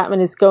that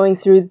Batman is going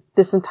through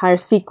this entire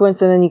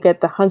sequence, and then you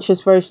get the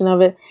Huntress version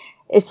of it.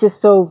 It's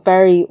just so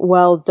very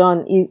well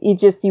done.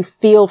 You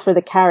feel for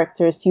the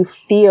characters, you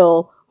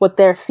feel what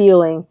they're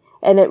feeling,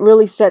 and it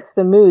really sets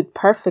the mood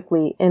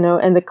perfectly, you know,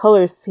 and the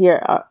colors here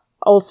are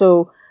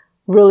also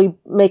really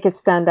make it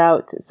stand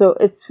out. So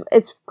it's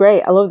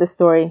great. I love this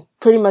story.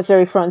 Pretty much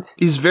every front.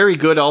 He's very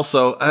good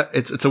also.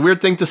 It's a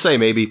weird thing to say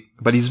maybe,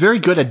 but he's very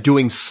good at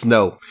doing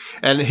snow.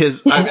 And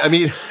I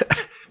mean,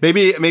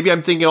 maybe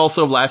I'm thinking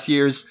also of last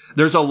year's.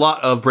 There's a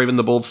lot of Brave and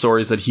the Bold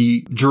stories that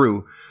he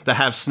drew that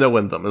have snow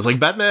in them. It's like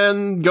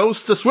Batman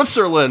goes to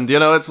Switzerland,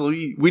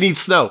 we need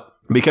snow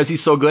because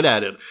he's so good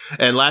at it.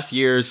 And last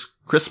year's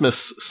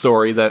Christmas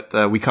story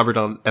that we covered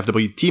on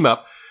FW Team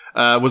Up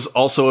was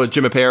also a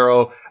Jim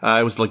Aparo.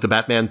 It was like the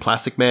Batman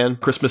Plastic Man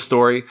Christmas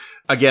story.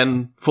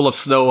 Again, full of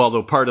snow,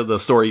 although part of the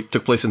story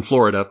took place in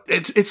Florida.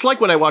 It's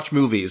like when I watch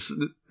movies.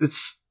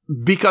 It's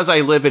because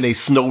I live in a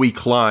snowy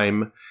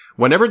clime.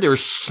 Whenever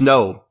there's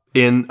snow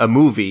in a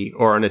movie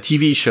or in a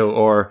TV show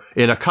or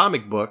in a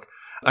comic book,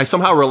 I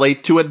somehow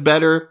relate to it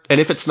better.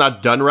 And if it's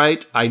not done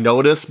right, I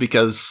notice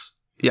because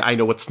I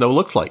know what snow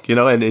looks like,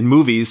 and in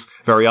movies,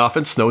 very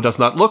often snow does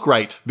not look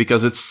right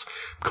because it's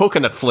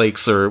coconut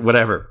flakes or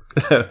whatever.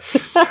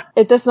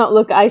 It does not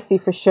look icy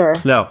for sure.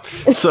 No.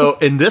 So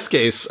in this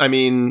case, I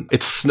mean,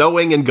 it's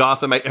snowing in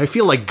Gotham. I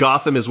feel like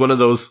Gotham is one of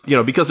those,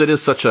 because it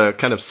is such a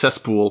kind of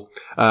cesspool,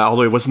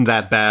 although it wasn't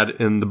that bad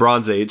in the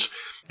Bronze Age.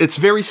 It's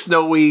very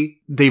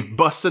snowy. They've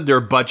busted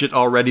their budget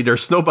already. Their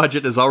snow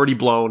budget is already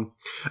blown.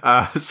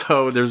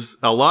 So there's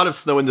a lot of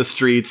snow in the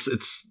streets.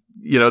 It's,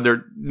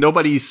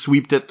 nobody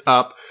sweeped it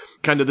up.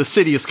 Kind of the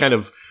city is kind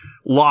of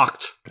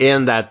locked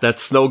in that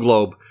snow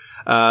globe,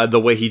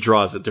 the way he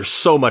draws it. There's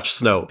so much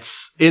snow.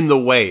 It's in the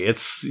way.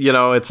 It's,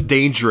 it's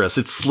dangerous.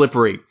 It's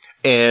slippery.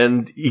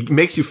 And it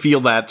makes you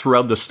feel that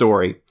throughout the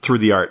story, through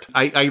the art.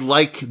 I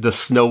like the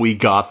snowy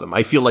Gotham.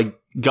 I feel like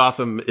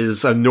Gotham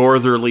is a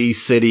northerly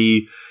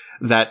city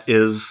that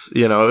is,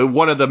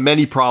 one of the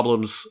many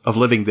problems of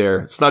living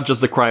there. It's not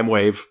just the crime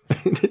wave.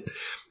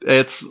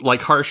 It's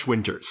like harsh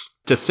winters.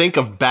 To think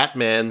of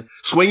Batman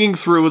swinging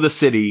through the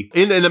city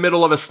in the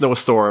middle of a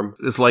snowstorm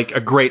is like a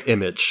great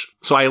image.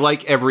 So I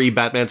like every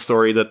Batman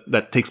story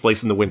that takes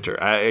place in the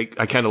winter. I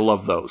kind of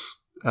love those.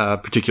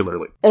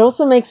 Particularly. It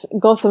also makes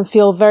Gotham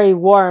feel very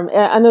warm.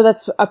 I know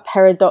that's a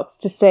paradox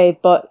to say,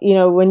 but,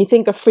 when you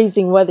think of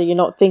freezing weather, you're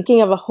not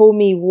thinking of a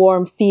homey,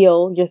 warm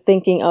feel. You're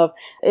thinking of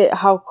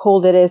how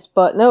cold it is.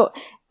 But no,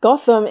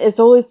 Gotham is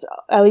always,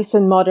 at least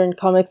in modern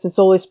comics, it's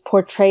always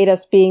portrayed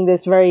as being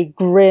this very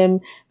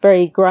grim,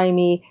 very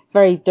grimy,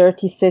 very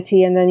dirty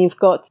city. And then you've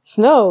got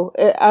snow.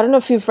 I don't know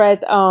if you've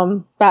read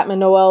Batman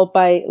Noel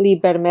by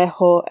Lee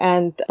Bermejo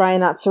and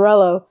Brian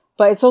Azzarello,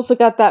 but it's also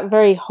got that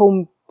very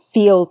home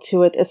feel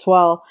to it as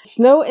well.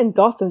 Snow in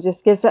Gotham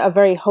just gives it a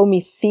very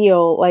homey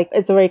feel, like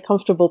it's a very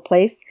comfortable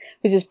place,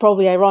 which is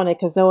probably ironic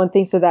because no one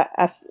thinks of that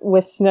as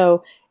with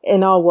snow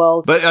in our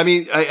world. But I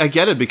mean, I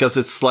get it because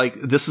it's like,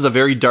 this is a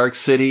very dark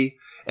city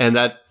and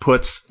that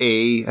puts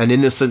an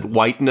innocent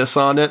whiteness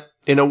on it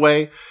in a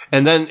way.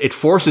 And then it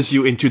forces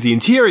you into the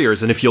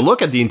interiors. And if you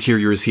look at the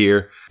interiors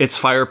here, it's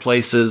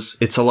fireplaces.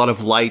 It's a lot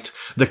of light.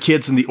 The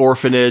kids in the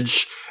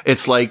orphanage.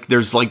 It's like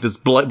there's like this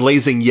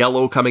blazing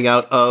yellow coming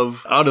out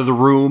of the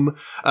room.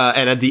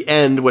 And at the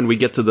end, when we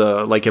get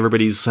to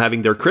everybody's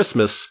having their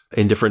Christmas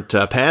in different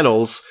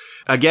panels,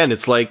 again,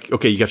 it's like,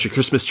 okay, you got your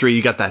Christmas tree.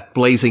 You got that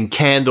blazing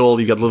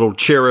candle. You got little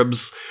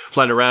cherubs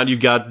flying around. You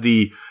got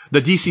the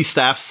DC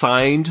staff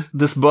signed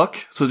this book.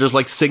 So there's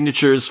like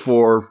signatures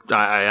for,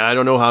 I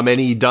don't know how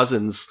many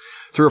dozens,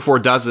 3 or 4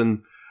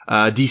 dozen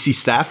DC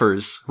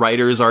staffers,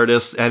 writers,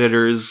 artists,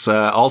 editors,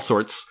 all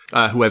sorts,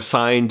 who have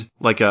signed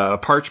like a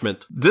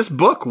parchment. This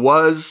book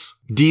was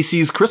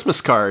DC's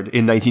Christmas card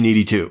in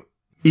 1982.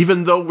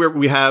 Even though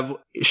we have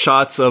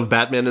shots of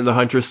Batman and the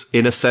Huntress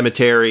in a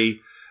cemetery,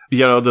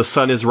 the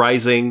sun is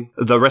rising,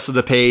 the rest of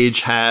the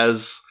page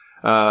has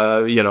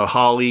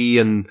holly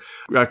and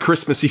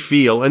Christmassy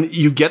feel, and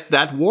you get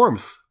that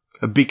warmth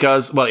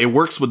because, well, it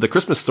works with the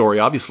Christmas story,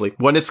 obviously.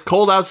 When it's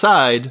cold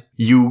outside,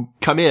 you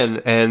come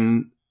in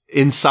and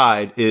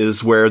inside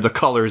is where the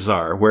colors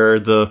are, where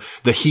the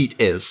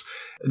heat is.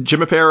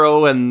 Jim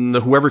Aparo and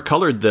whoever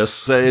colored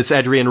this, it's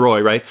Adrian Roy,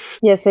 right?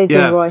 Yes,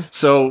 Adrian Roy.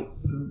 So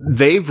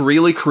they've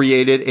really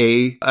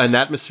created an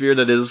atmosphere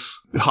that is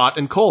hot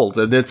and cold,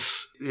 and it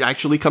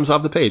actually comes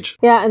off the page.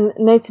 Yeah, and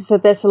notice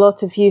that there's a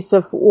lot of use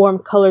of warm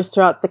colors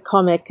throughout the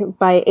comic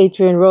by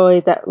Adrian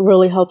Roy that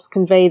really helps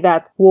convey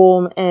that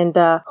warm and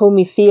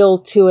homey feel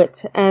to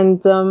it.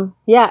 And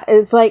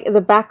it's like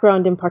the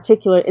background in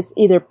particular, it's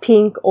either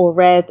pink or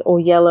red or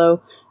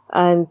yellow,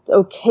 and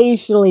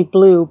occasionally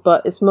blue,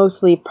 but it's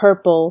mostly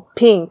purple,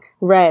 pink,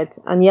 red,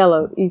 and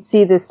yellow. You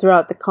see this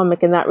throughout the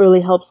comic, and that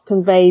really helps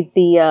convey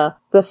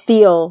the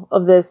feel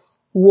of this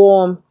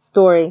warm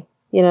story.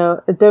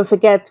 Don't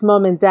forget,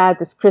 Mom and Dad,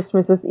 this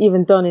Christmas is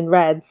even done in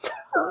reds.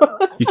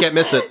 You can't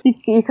miss it.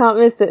 You can't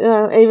miss it,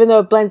 even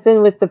though it blends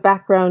in with the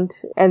background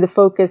and the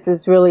focus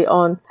is really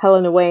on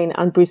Helena Wayne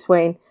and Bruce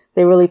Wayne.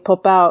 They really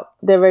pop out.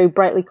 They're very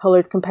brightly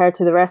colored compared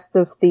to the rest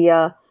of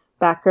the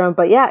background.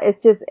 But yeah,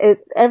 it's just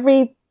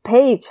every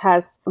page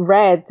has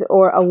red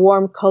or a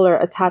warm color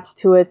attached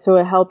to it, so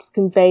it helps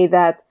convey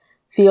that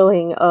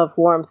feeling of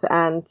warmth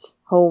and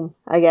home,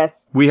 I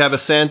guess. We have a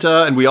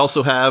Santa, and we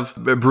also have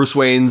Bruce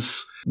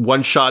Wayne's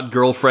one-shot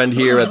girlfriend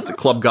here at the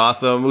Club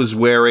Gotham who's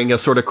wearing a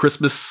sort of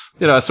Christmas,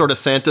 a sort of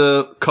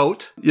Santa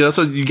coat.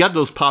 So you got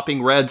those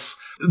popping reds.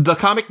 The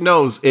comic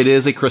knows it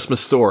is a Christmas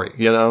story.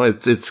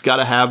 It's got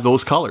to have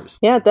those colors.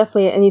 Yeah,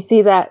 definitely. And you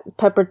see that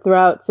peppered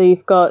throughout. So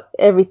you've got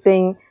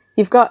everything.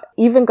 You've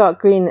even got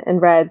green and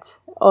red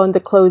on the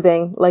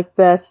clothing, like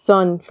the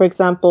son, for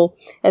example,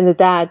 and the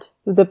dad,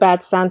 the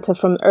bad Santa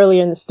from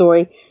earlier in the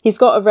story. He's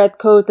got a red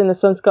coat and the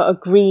son's got a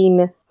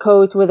green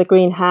coat with a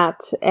green hat.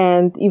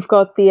 And you've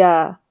got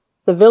the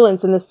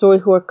villains in the story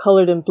who are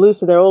colored in blue.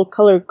 So they're all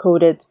color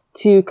coded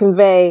to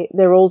convey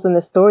their roles in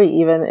the story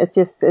even.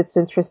 It's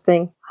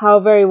interesting how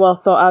very well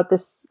thought out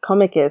this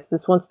comic is,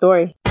 this one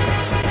story.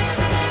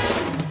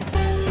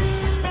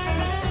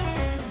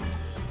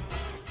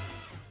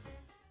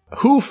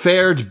 Who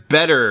fared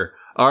better?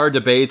 Our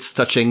debates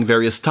touching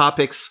various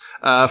topics.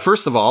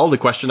 First of all, the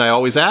question I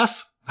always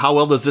ask, how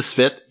well does this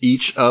fit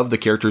each of the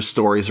characters'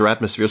 stories or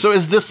atmosphere? So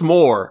is this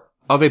more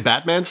of a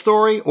Batman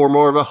story or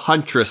more of a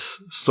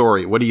Huntress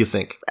story? What do you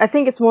think? I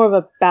think it's more of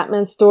a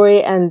Batman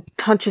story, and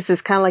Huntress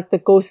is kind of like the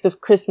ghost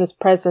of Christmas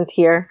present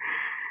here.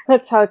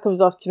 That's how it comes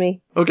off to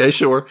me. Okay,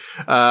 sure.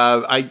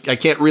 I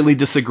can't really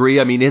disagree.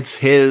 I mean, it's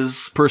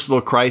his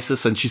personal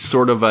crisis, and she's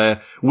sort of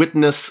a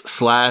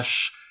witness /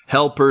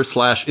 helper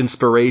 /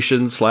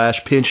 inspiration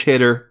 / pinch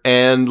hitter.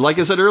 And like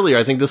I said earlier,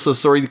 I think this is a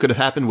story that could have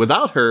happened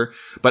without her,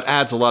 but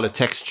adds a lot of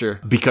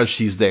texture because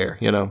she's there,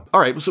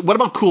 All right, so what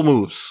about cool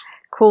moves?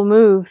 Cool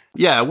moves.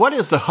 Yeah, what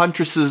is the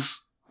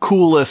Huntress's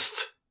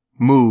coolest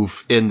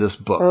move in this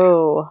book?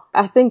 Oh,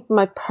 I think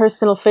my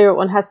personal favorite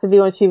one has to be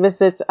when she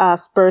visits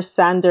Spurs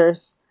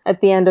Sanders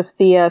at the end of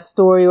the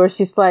story, where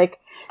she's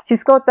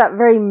got that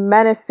very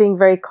menacing,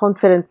 very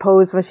confident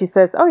pose when she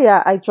says, "Oh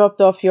yeah, I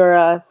dropped off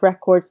your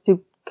records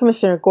to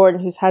Commissioner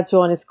Gordon, who's had you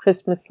on his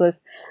Christmas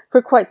list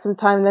for quite some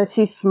time." And then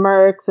she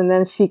smirks, and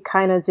then she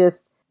kind of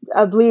just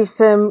believes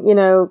him,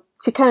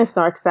 she kind of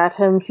snarks at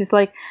him. She's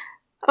like,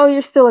 "Oh,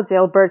 you're still a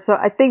jailbird." So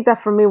I think that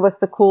for me was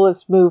the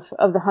coolest move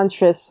of the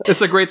Huntress.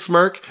 It's a great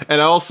smirk,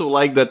 and I also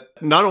like that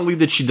not only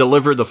did she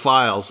deliver the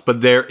files,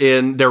 but they're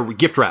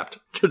gift wrapped.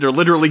 They're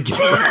literally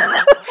gift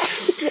wrapped.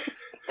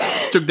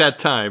 Yes. Took that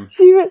time.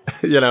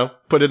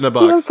 Put it in a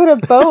box. She even put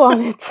a bow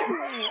on it.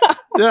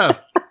 Yeah,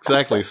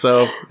 exactly.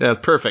 So, yeah,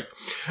 perfect.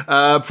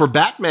 For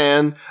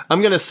Batman,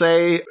 I'm going to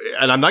say,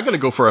 and I'm not going to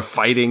go for a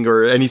fighting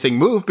or anything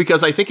move,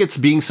 because I think it's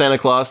being Santa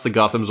Claus to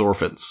Gotham's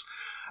orphans.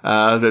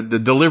 The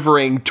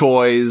delivering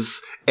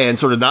toys and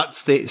sort of not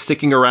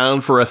sticking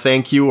around for a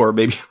thank you, or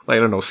maybe, I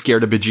don't know, scare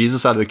the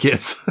bejesus out of the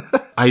kids.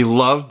 I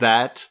love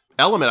that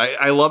element.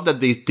 I love that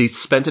they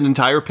spent an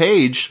entire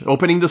page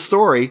opening the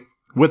story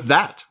with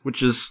that,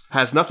 which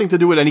has nothing to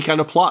do with any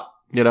kind of plot.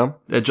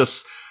 It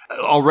just,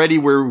 already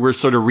we're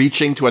sort of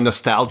reaching to a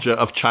nostalgia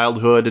of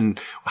childhood and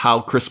how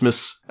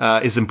Christmas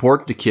is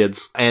important to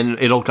kids, and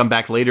it'll come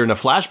back later in a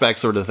flashback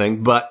sort of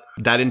thing. But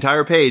that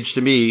entire page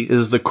to me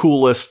is the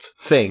coolest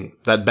thing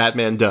that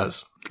Batman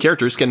does.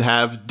 Characters can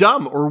have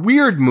dumb or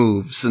weird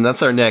moves, and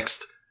that's our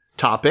next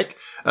topic.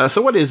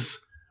 So what is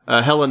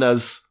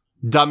Helena's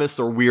dumbest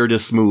or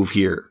weirdest move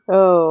here?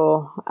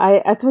 Oh,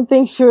 I don't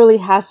think she really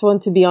has one,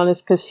 to be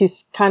honest, because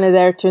she's kind of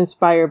there to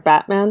inspire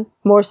Batman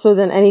more so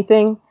than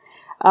anything.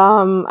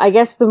 I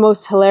guess the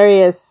most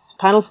hilarious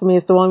panel for me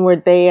is the one where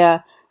they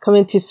come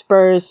into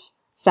Spurs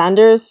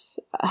Sanders'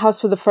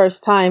 house for the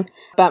first time.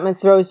 Batman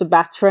throws a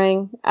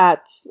batarang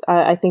at,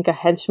 I think, a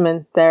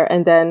henchman there.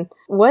 And then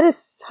what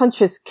is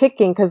Huntress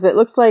kicking? Because it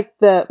looks like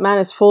the man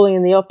is falling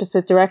in the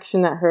opposite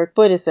direction that her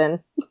foot is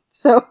in.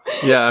 So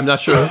yeah, I'm not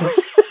sure.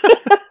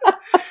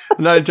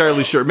 I'm not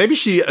entirely sure. Maybe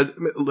she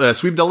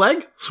sweep the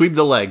leg? Sweep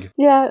the leg.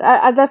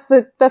 Yeah, that's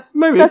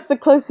the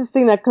closest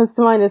thing that comes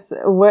to mind is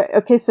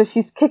okay, so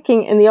she's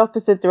kicking in the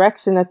opposite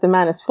direction that the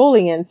man is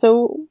falling in.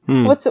 So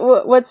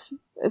what's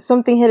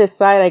something hit his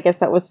side, I guess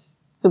that was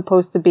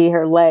supposed to be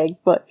her leg,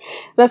 but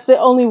that's the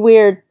only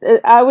weird,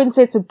 I wouldn't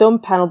say it's a dumb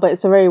panel, but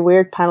it's a very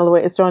weird panel the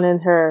way it's drawn in.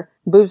 Her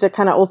boobs are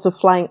kind of also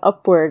flying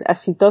upward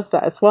as she does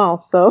that as well.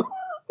 So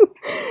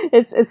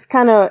it's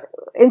kind of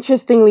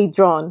interestingly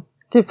drawn,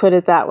 to put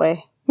it that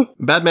way.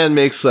 Batman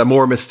makes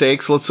more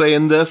mistakes, let's say,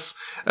 in this,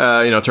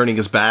 turning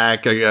his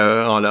back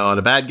on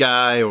a bad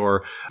guy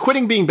or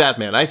quitting being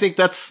Batman. I think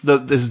that's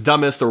his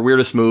dumbest or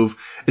weirdest move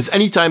is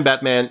anytime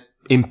Batman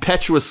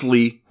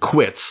impetuously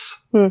quits.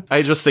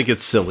 I just think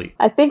it's silly.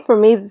 I think for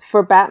me,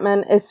 for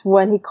Batman, is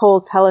when he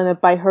calls Helena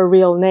by her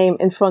real name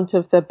in front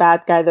of the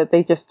bad guy that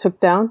they just took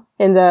down.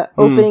 In the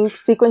opening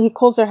sequence, he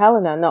calls her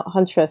Helena, not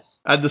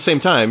Huntress. At the same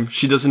time,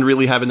 she doesn't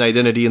really have an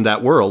identity in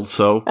that world,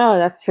 so... Oh,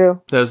 that's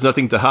true. There's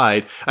nothing to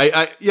hide.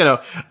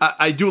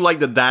 I do like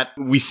that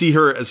we see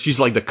her as she's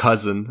like the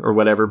cousin or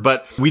whatever,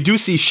 but we do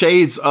see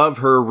shades of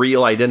her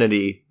real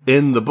identity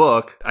in the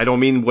book. I don't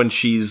mean when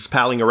she's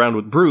palling around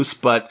with Bruce,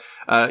 but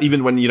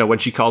even when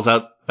she calls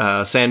out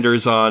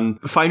Sanders on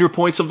finer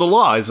points of the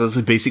law,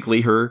 is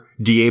basically her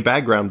DA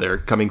background there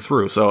coming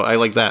through. So I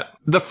like that.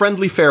 The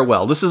friendly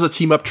farewell. This is a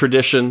team-up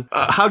tradition.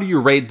 How do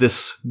you rate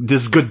this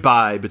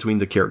goodbye between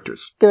the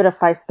characters? Give it a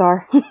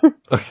 5-star.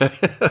 Okay.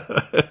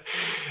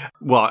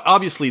 Well,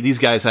 obviously, these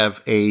guys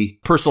have a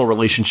personal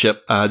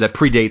relationship that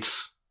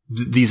predates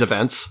these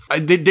events.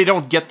 They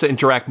don't get to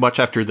interact much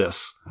after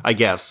this, I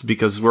guess,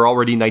 because we're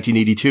already in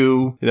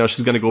 1982.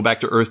 She's going to go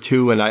back to Earth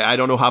 2, and I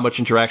don't know how much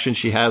interaction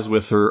she has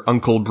with her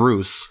Uncle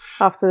Bruce.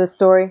 After the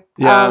story.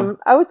 Yeah.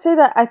 I would say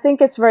that I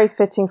think it's very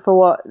fitting for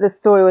what the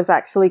story was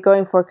actually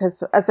going for,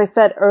 because as I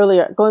said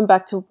earlier, going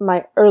back to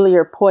my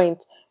earlier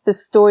point,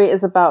 this story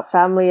is about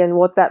family and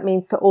what that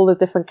means to all the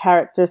different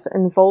characters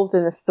involved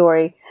in the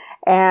story.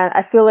 And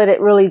I feel that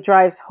it really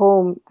drives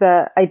home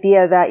the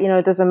idea that,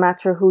 it doesn't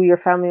matter who your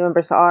family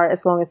members are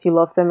as long as you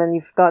love them. And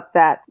you've got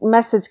that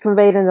message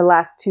conveyed in the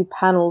last 2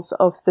 panels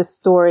of the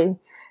story.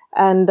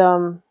 And,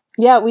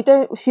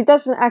 she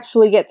doesn't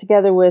actually get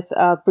together with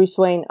Bruce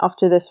Wayne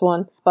after this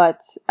one,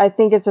 but I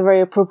think it's a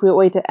very appropriate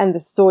way to end the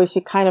story.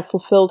 She kind of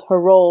fulfilled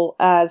her role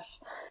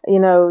as,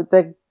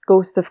 the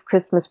ghost of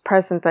Christmas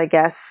present, I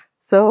guess.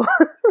 So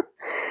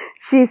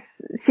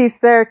she's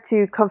there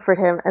to comfort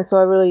him. And so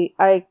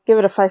I give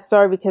it a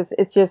 5-star because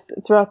it's just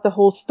throughout the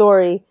whole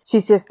story,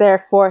 she's just there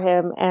for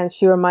him and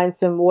she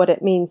reminds him what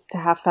it means to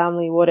have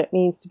family, what it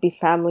means to be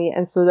family.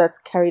 And so that's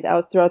carried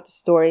out throughout the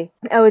story.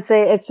 I would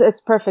say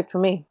it's perfect for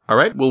me. All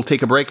right. We'll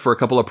take a break for a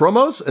couple of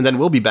promos and then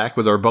we'll be back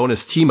with our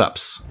bonus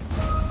team-ups.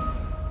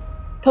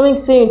 Coming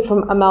soon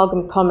from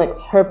Amalgam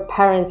Comics, her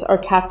parents are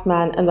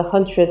Catman and the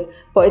Huntress,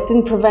 but it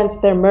didn't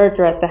prevent their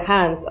murder at the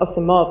hands of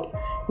the mob.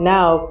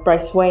 Now,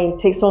 Bryce Wayne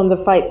takes on the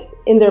fight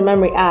in their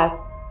memory as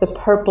the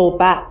Purple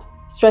Bat,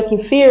 striking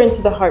fear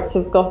into the hearts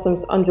of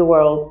Gotham's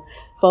underworld.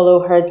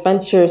 Follow her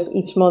adventures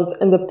each month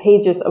in the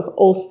pages of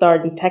All-Star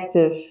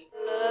Detective.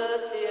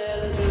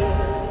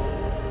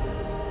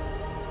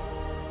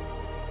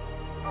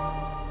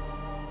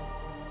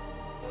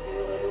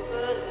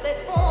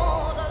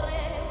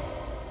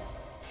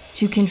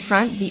 To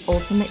confront the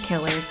ultimate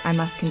killers, I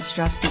must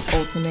construct the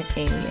ultimate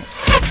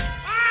alias.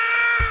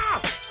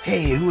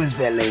 Hey, who is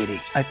that lady?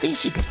 I think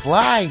she could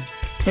fly.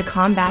 To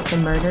combat the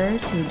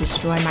murderers who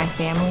destroy my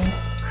family,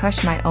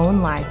 crush my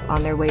own life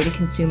on their way to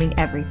consuming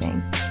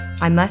everything,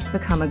 I must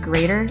become a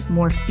greater,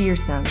 more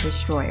fearsome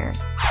destroyer.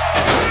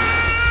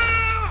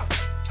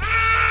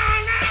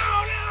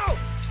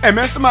 Hey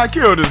man, somebody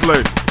kill this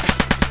lady.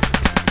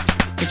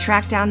 To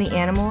track down the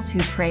animals who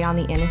prey on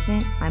the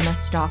innocent, I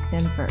must stalk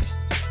them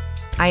first.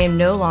 I am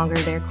no longer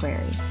their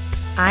quarry.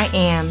 I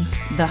am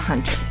the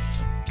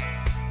Huntress.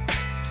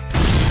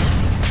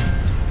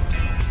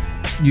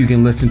 You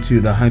can listen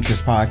to the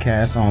Huntress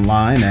Podcast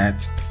online at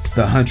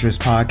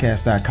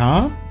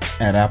thehuntress.podcast.com,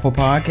 at Apple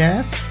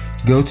Podcasts.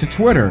 Go to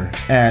Twitter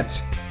at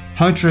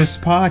Huntress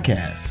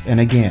Podcast. And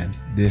again,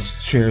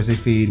 this shares a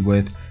feed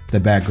with the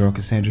Batgirl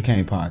Cassandra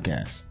Cain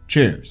podcast.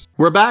 Cheers.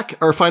 We're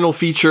back. Our final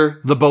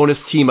feature, the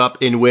bonus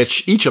team-up, in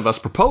which each of us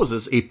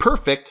proposes a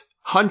perfect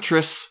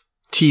Huntress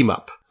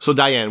team-up. So,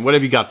 Diane, what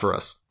have you got for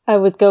us? I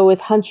would go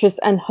with Huntress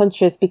and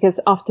Huntress because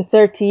after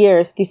 30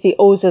 years, DC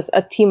owes us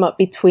a team-up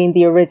between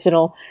the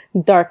original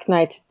Dark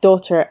Knight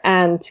daughter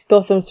and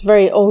Gotham's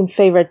very own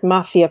favorite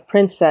mafia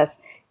princess.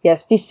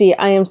 Yes, DC,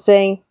 I am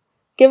saying,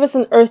 give us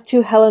an Earth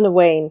 2 Helena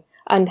Wayne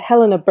and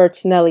Helena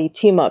Bertinelli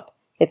team-up.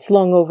 It's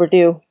long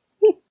overdue.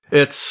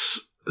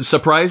 It's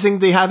surprising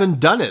they haven't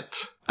done it.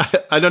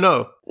 I don't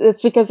know.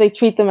 It's because they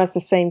treat them as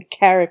the same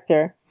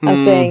character. I'm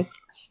saying,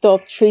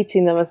 stop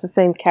treating them as the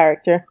same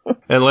character.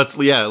 And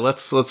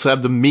let's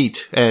have them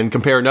meet and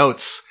compare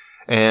notes.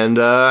 And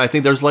I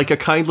think there's like a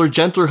kindler,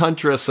 gentler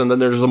Huntress, and then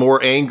there's a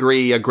more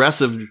angry,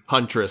 aggressive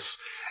Huntress.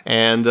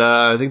 And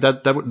I think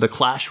that the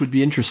clash would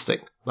be interesting.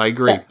 I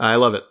agree. Yeah. I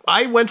love it.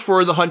 I went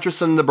for the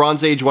Huntress and the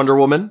Bronze Age Wonder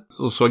Woman.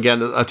 So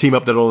again, a team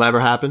up that'll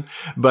never happen.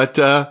 But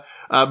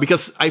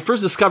because I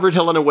first discovered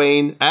Helena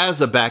Wayne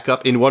as a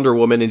backup in Wonder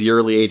Woman in the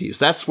early 80s.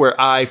 That's where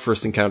I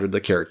first encountered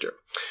the character.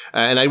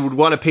 And I would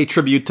want to pay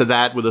tribute to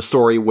that with a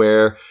story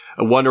where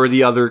one or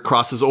the other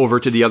crosses over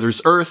to the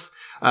other's Earth,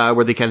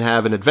 where they can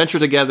have an adventure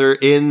together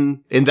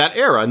in that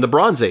era, in the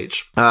Bronze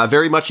Age.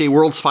 Very much a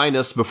World's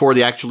Finest before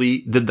they actually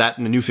did that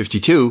in the New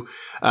 52.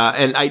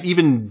 And I'd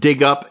even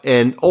dig up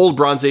an old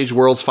Bronze Age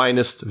World's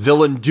Finest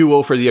villain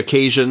duo for the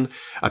occasion,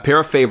 a pair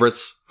of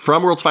favorites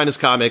from World's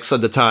Finest Comics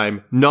at the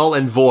time, Null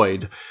and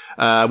Void,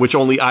 which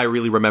only I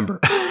really remember.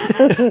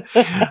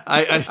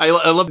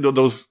 I love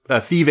those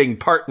thieving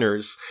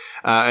partners,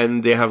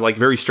 and they have like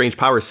very strange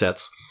power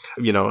sets.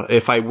 You know,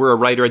 if I were a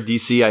writer at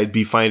DC, I'd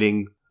be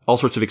finding all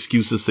sorts of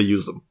excuses to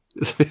use them.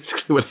 That's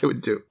basically what I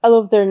would do. I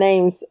love their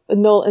names.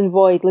 Null and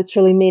Void,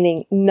 literally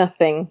meaning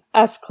nothing.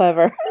 That's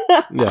clever.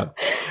 Yeah.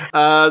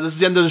 This is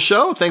the end of the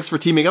show. Thanks for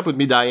teaming up with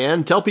me,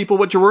 Diane. Tell people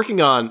what you're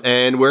working on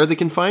and where they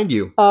can find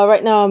you.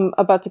 Right now I'm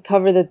about to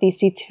cover the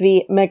DC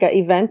TV mega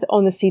event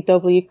on the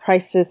CW,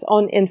 Crisis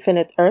on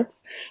Infinite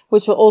Earths,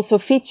 which will also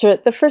feature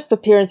the first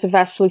appearance of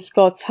Ashley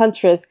Scott's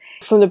Huntress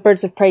from the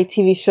Birds of Prey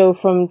TV show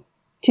from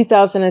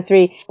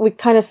 2003. We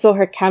kind of saw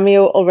her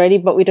cameo already,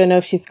 but we don't know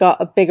if she's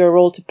got a bigger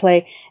role to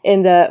play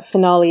in the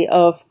finale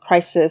of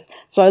Crisis.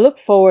 So I look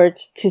forward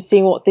to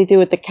seeing what they do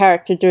with the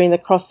character during the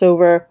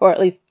crossover, or at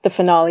least the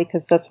finale,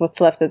 because that's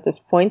what's left at this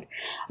point.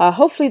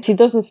 Hopefully she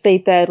doesn't stay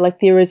dead like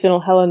the original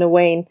Helena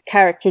Wayne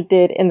character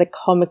did in the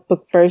comic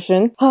book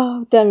version.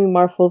 Oh, damn you,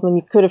 Marvel, when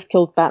you could have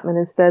killed Batman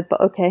instead,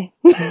 but okay.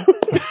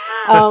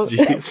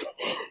 Jeez.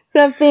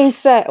 That being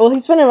said, well,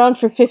 he's been around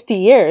for 50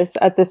 years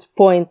at this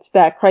point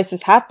that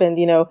Crisis happened.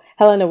 You know,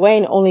 Helena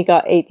Wayne only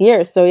got 8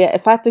 years. So yeah,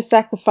 if I had to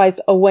sacrifice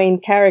a Wayne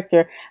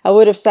character, I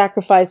would have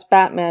sacrificed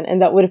Batman,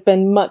 and that would have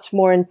been much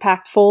more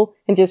impactful,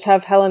 and just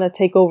have Helena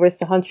take over as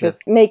the Huntress.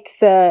 Yes. Make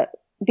the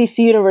DC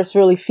Universe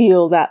really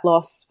feel that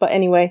loss. But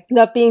anyway,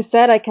 that being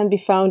said, I can be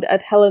found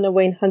at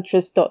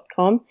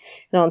HelenaWayneHuntress.com.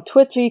 And on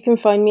Twitter, you can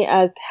find me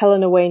at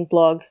Helena Wayne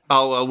Blog.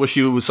 I'll wish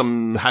you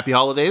some happy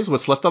holidays,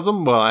 what's left of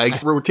them. Well,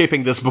 we're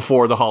taping this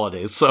before the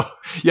holidays, so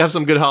you have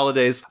some good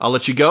holidays. I'll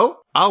let you go.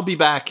 I'll be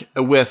back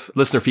with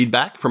listener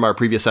feedback from our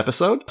previous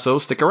episode, so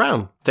stick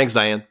around. Thanks,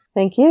 Diane.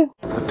 Thank you.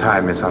 The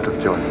time is out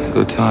of joint.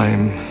 The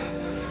time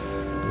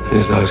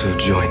is out of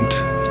joint.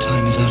 The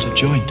time is out of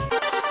joint.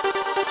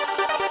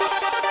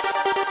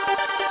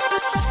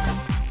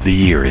 The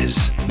year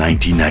is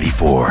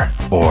 1994,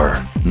 or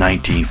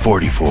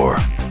 1944,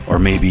 or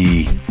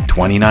maybe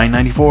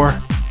 2994.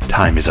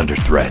 Time is under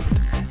threat,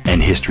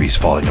 and history is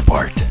falling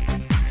apart.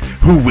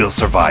 Who will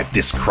survive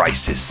this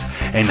crisis,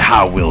 and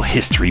how will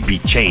history be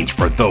changed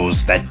for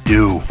those that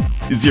do?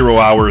 0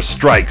 Hour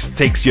Strikes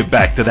takes you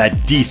back to that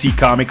DC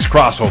Comics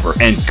crossover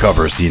and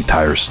covers the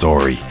entire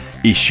story,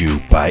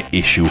 issue by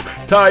issue,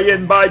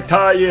 tie-in by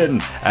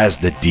tie-in, as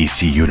the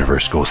DC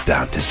Universe goes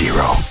down to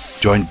zero.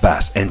 Join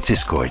Bass and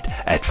Siskoid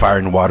at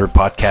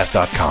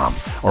fireandwaterpodcast.com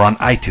or on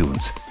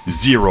iTunes.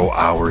 0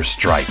 Hour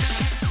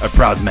Strikes, a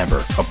proud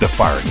member of the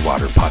Fire and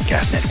Water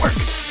Podcast Network.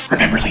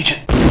 Remember, Legion.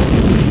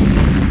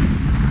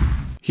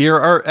 Here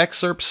are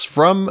excerpts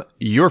from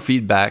your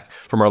feedback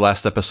from our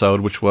last episode,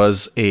 which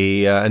was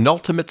an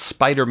Ultimate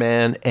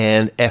Spider-Man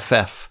and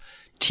FF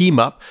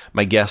team-up.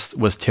 My guest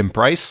was Tim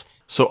Price.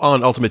 So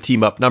on Ultimate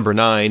Team-Up number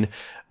 9,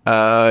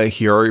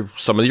 here are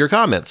some of your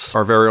comments.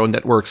 Our very own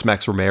Network's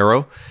Max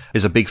Romero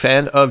is a big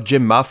fan of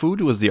Jim Mahfood,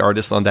 who was the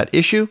artist on that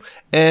issue,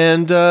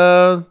 and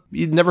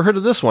you'd never heard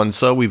of this one,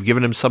 so we've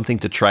given him something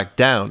to track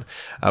down.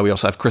 We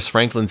also have Chris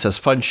Franklin says,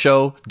 fun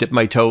show, dipped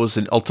my toes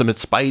in Ultimate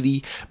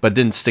Spidey, but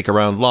didn't stick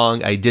around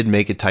long. I did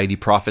make a tidy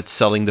profit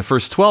selling the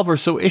first 12 or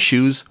so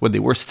issues when they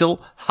were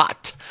still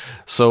hot.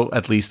 So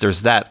at least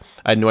there's that.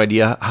 I had no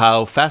idea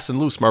how fast and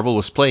loose Marvel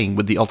was playing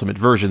with the Ultimate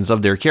versions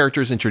of their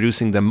characters,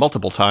 introducing them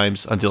multiple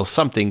times until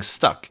something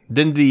stuck.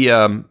 Didn't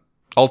the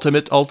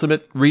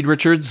Ultimate Reed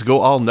Richards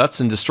go all nuts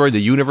and destroy the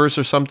universe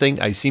or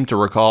something? I seem to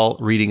recall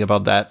reading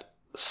about that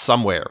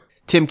somewhere.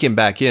 Tim came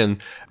back in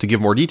to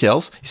give more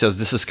details. He says,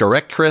 this is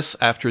correct, Chris.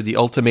 After the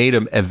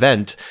Ultimatum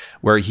event,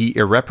 where he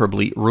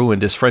irreparably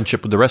ruined his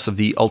friendship with the rest of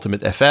the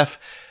Ultimate FF,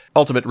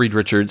 Ultimate Reed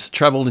Richards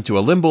traveled into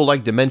a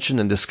limbo-like dimension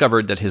and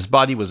discovered that his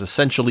body was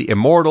essentially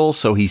immortal,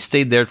 so he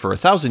stayed there for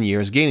 1,000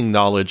 years, gaining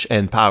knowledge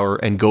and power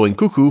and going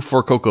cuckoo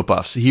for Cocoa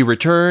Puffs. He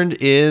returned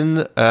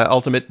in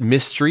Ultimate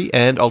Mystery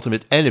and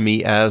Ultimate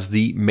Enemy as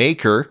the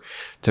Maker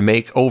to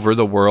make over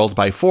the world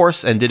by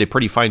force, and did a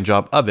pretty fine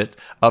job of it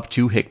up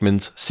to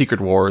Hickman's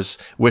Secret Wars,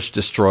 which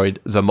destroyed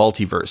the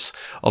multiverse.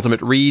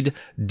 Ultimate Reed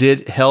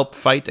did help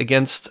fight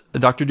against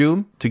Dr.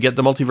 Doom to get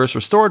the multiverse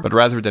restored, but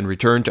rather than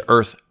return to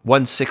Earth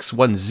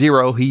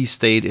 1610, he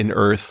stayed in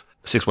Earth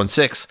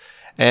 616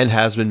 and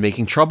has been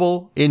making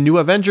trouble in New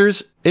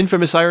Avengers,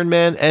 Infamous Iron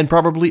Man, and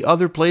probably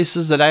other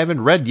places that I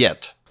haven't read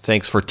yet.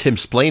 Thanks for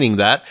Tim-splaining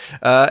that.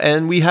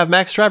 And we have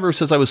Max Traver, who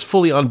says, I was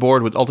fully on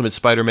board with Ultimate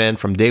Spider-Man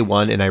from day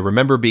one, and I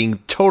remember being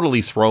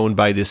totally thrown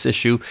by this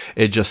issue.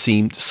 It just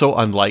seemed so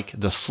unlike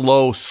the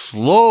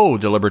slow,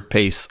 deliberate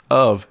pace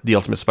of the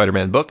Ultimate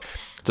Spider-Man book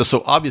to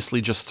so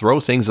obviously just throw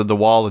things at the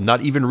wall and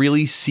not even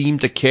really seem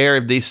to care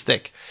if they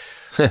stick.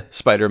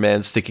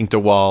 Spider-Man sticking to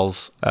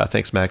walls.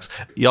 Thanks, Max.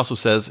 He also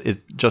says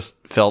it just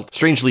felt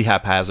strangely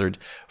haphazard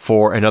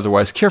for an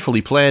otherwise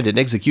carefully planned and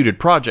executed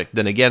project.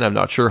 Then again, I'm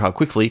not sure how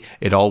quickly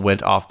it all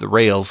went off the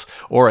rails,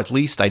 or at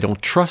least I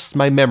don't trust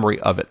my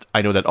memory of it.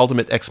 I know that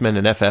Ultimate X-Men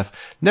and FF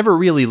never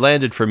really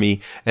landed for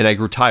me, and I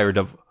grew tired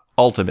of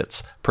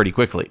Ultimates pretty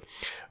quickly.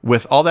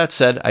 With all that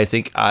said, I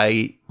think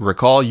I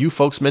recall you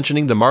folks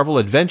mentioning the Marvel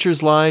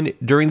Adventures line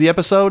during the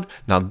episode.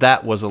 Now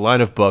that was a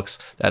line of books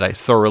that I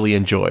thoroughly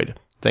enjoyed.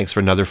 Thanks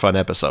for another fun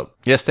episode.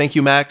 Yes, thank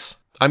you, Max.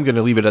 I'm going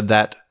to leave it at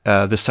that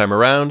this time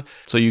around,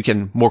 so you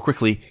can more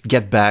quickly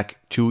get back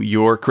to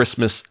your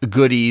Christmas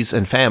goodies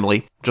and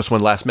family. Just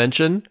one last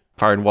mention.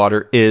 Fire and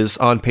Water is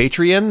on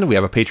Patreon. We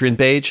have a Patreon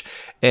page.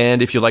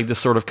 And if you like this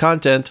sort of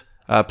content,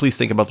 please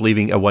think about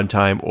leaving a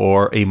one-time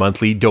or a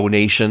monthly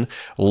donation,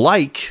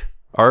 like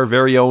our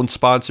very own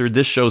sponsor,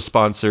 this show's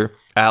sponsor,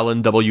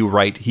 Alan W.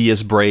 Wright. He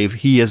is brave.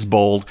 He is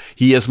bold.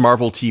 He is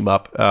Marvel Team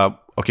Up.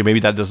 Okay,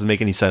 maybe that doesn't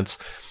make any sense.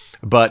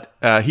 But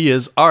he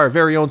is our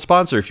very own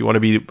sponsor. If you want to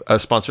be a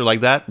sponsor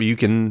like that, you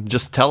can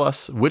just tell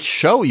us which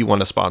show you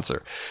want to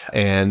sponsor.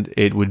 And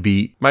it would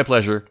be my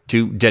pleasure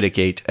to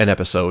dedicate an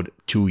episode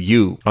to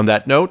you. On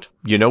that note,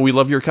 you know we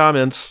love your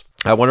comments.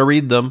 I want to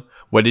read them.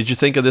 What did you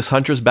think of this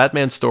Huntress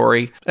Batman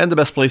story? And the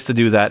best place to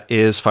do that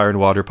is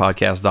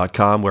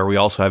fireandwaterpodcast.com, where we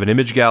also have an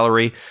image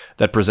gallery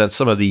that presents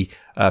some of the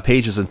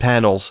pages and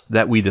panels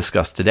that we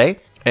discussed today.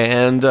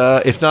 And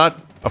if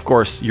not, of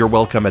course, you're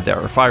welcome at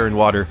our Fire and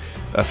Water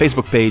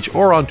Facebook page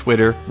or on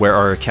Twitter, where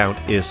our account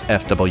is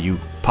FW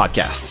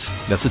Podcasts.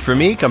 That's it for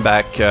me. Come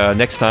back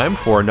next time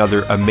for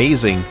another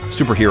amazing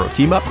superhero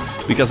team-up,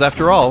 because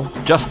after all,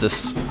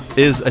 justice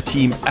is a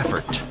team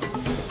effort.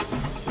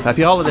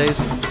 Happy holidays!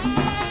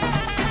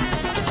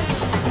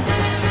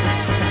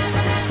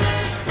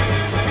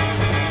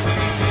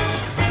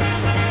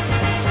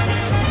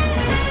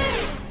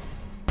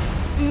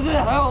 Who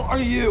the hell are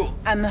you?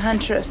 I'm the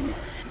Huntress,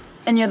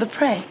 and you're the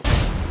prey.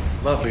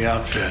 Lovely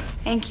outfit.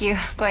 Thank you.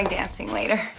 Going dancing later.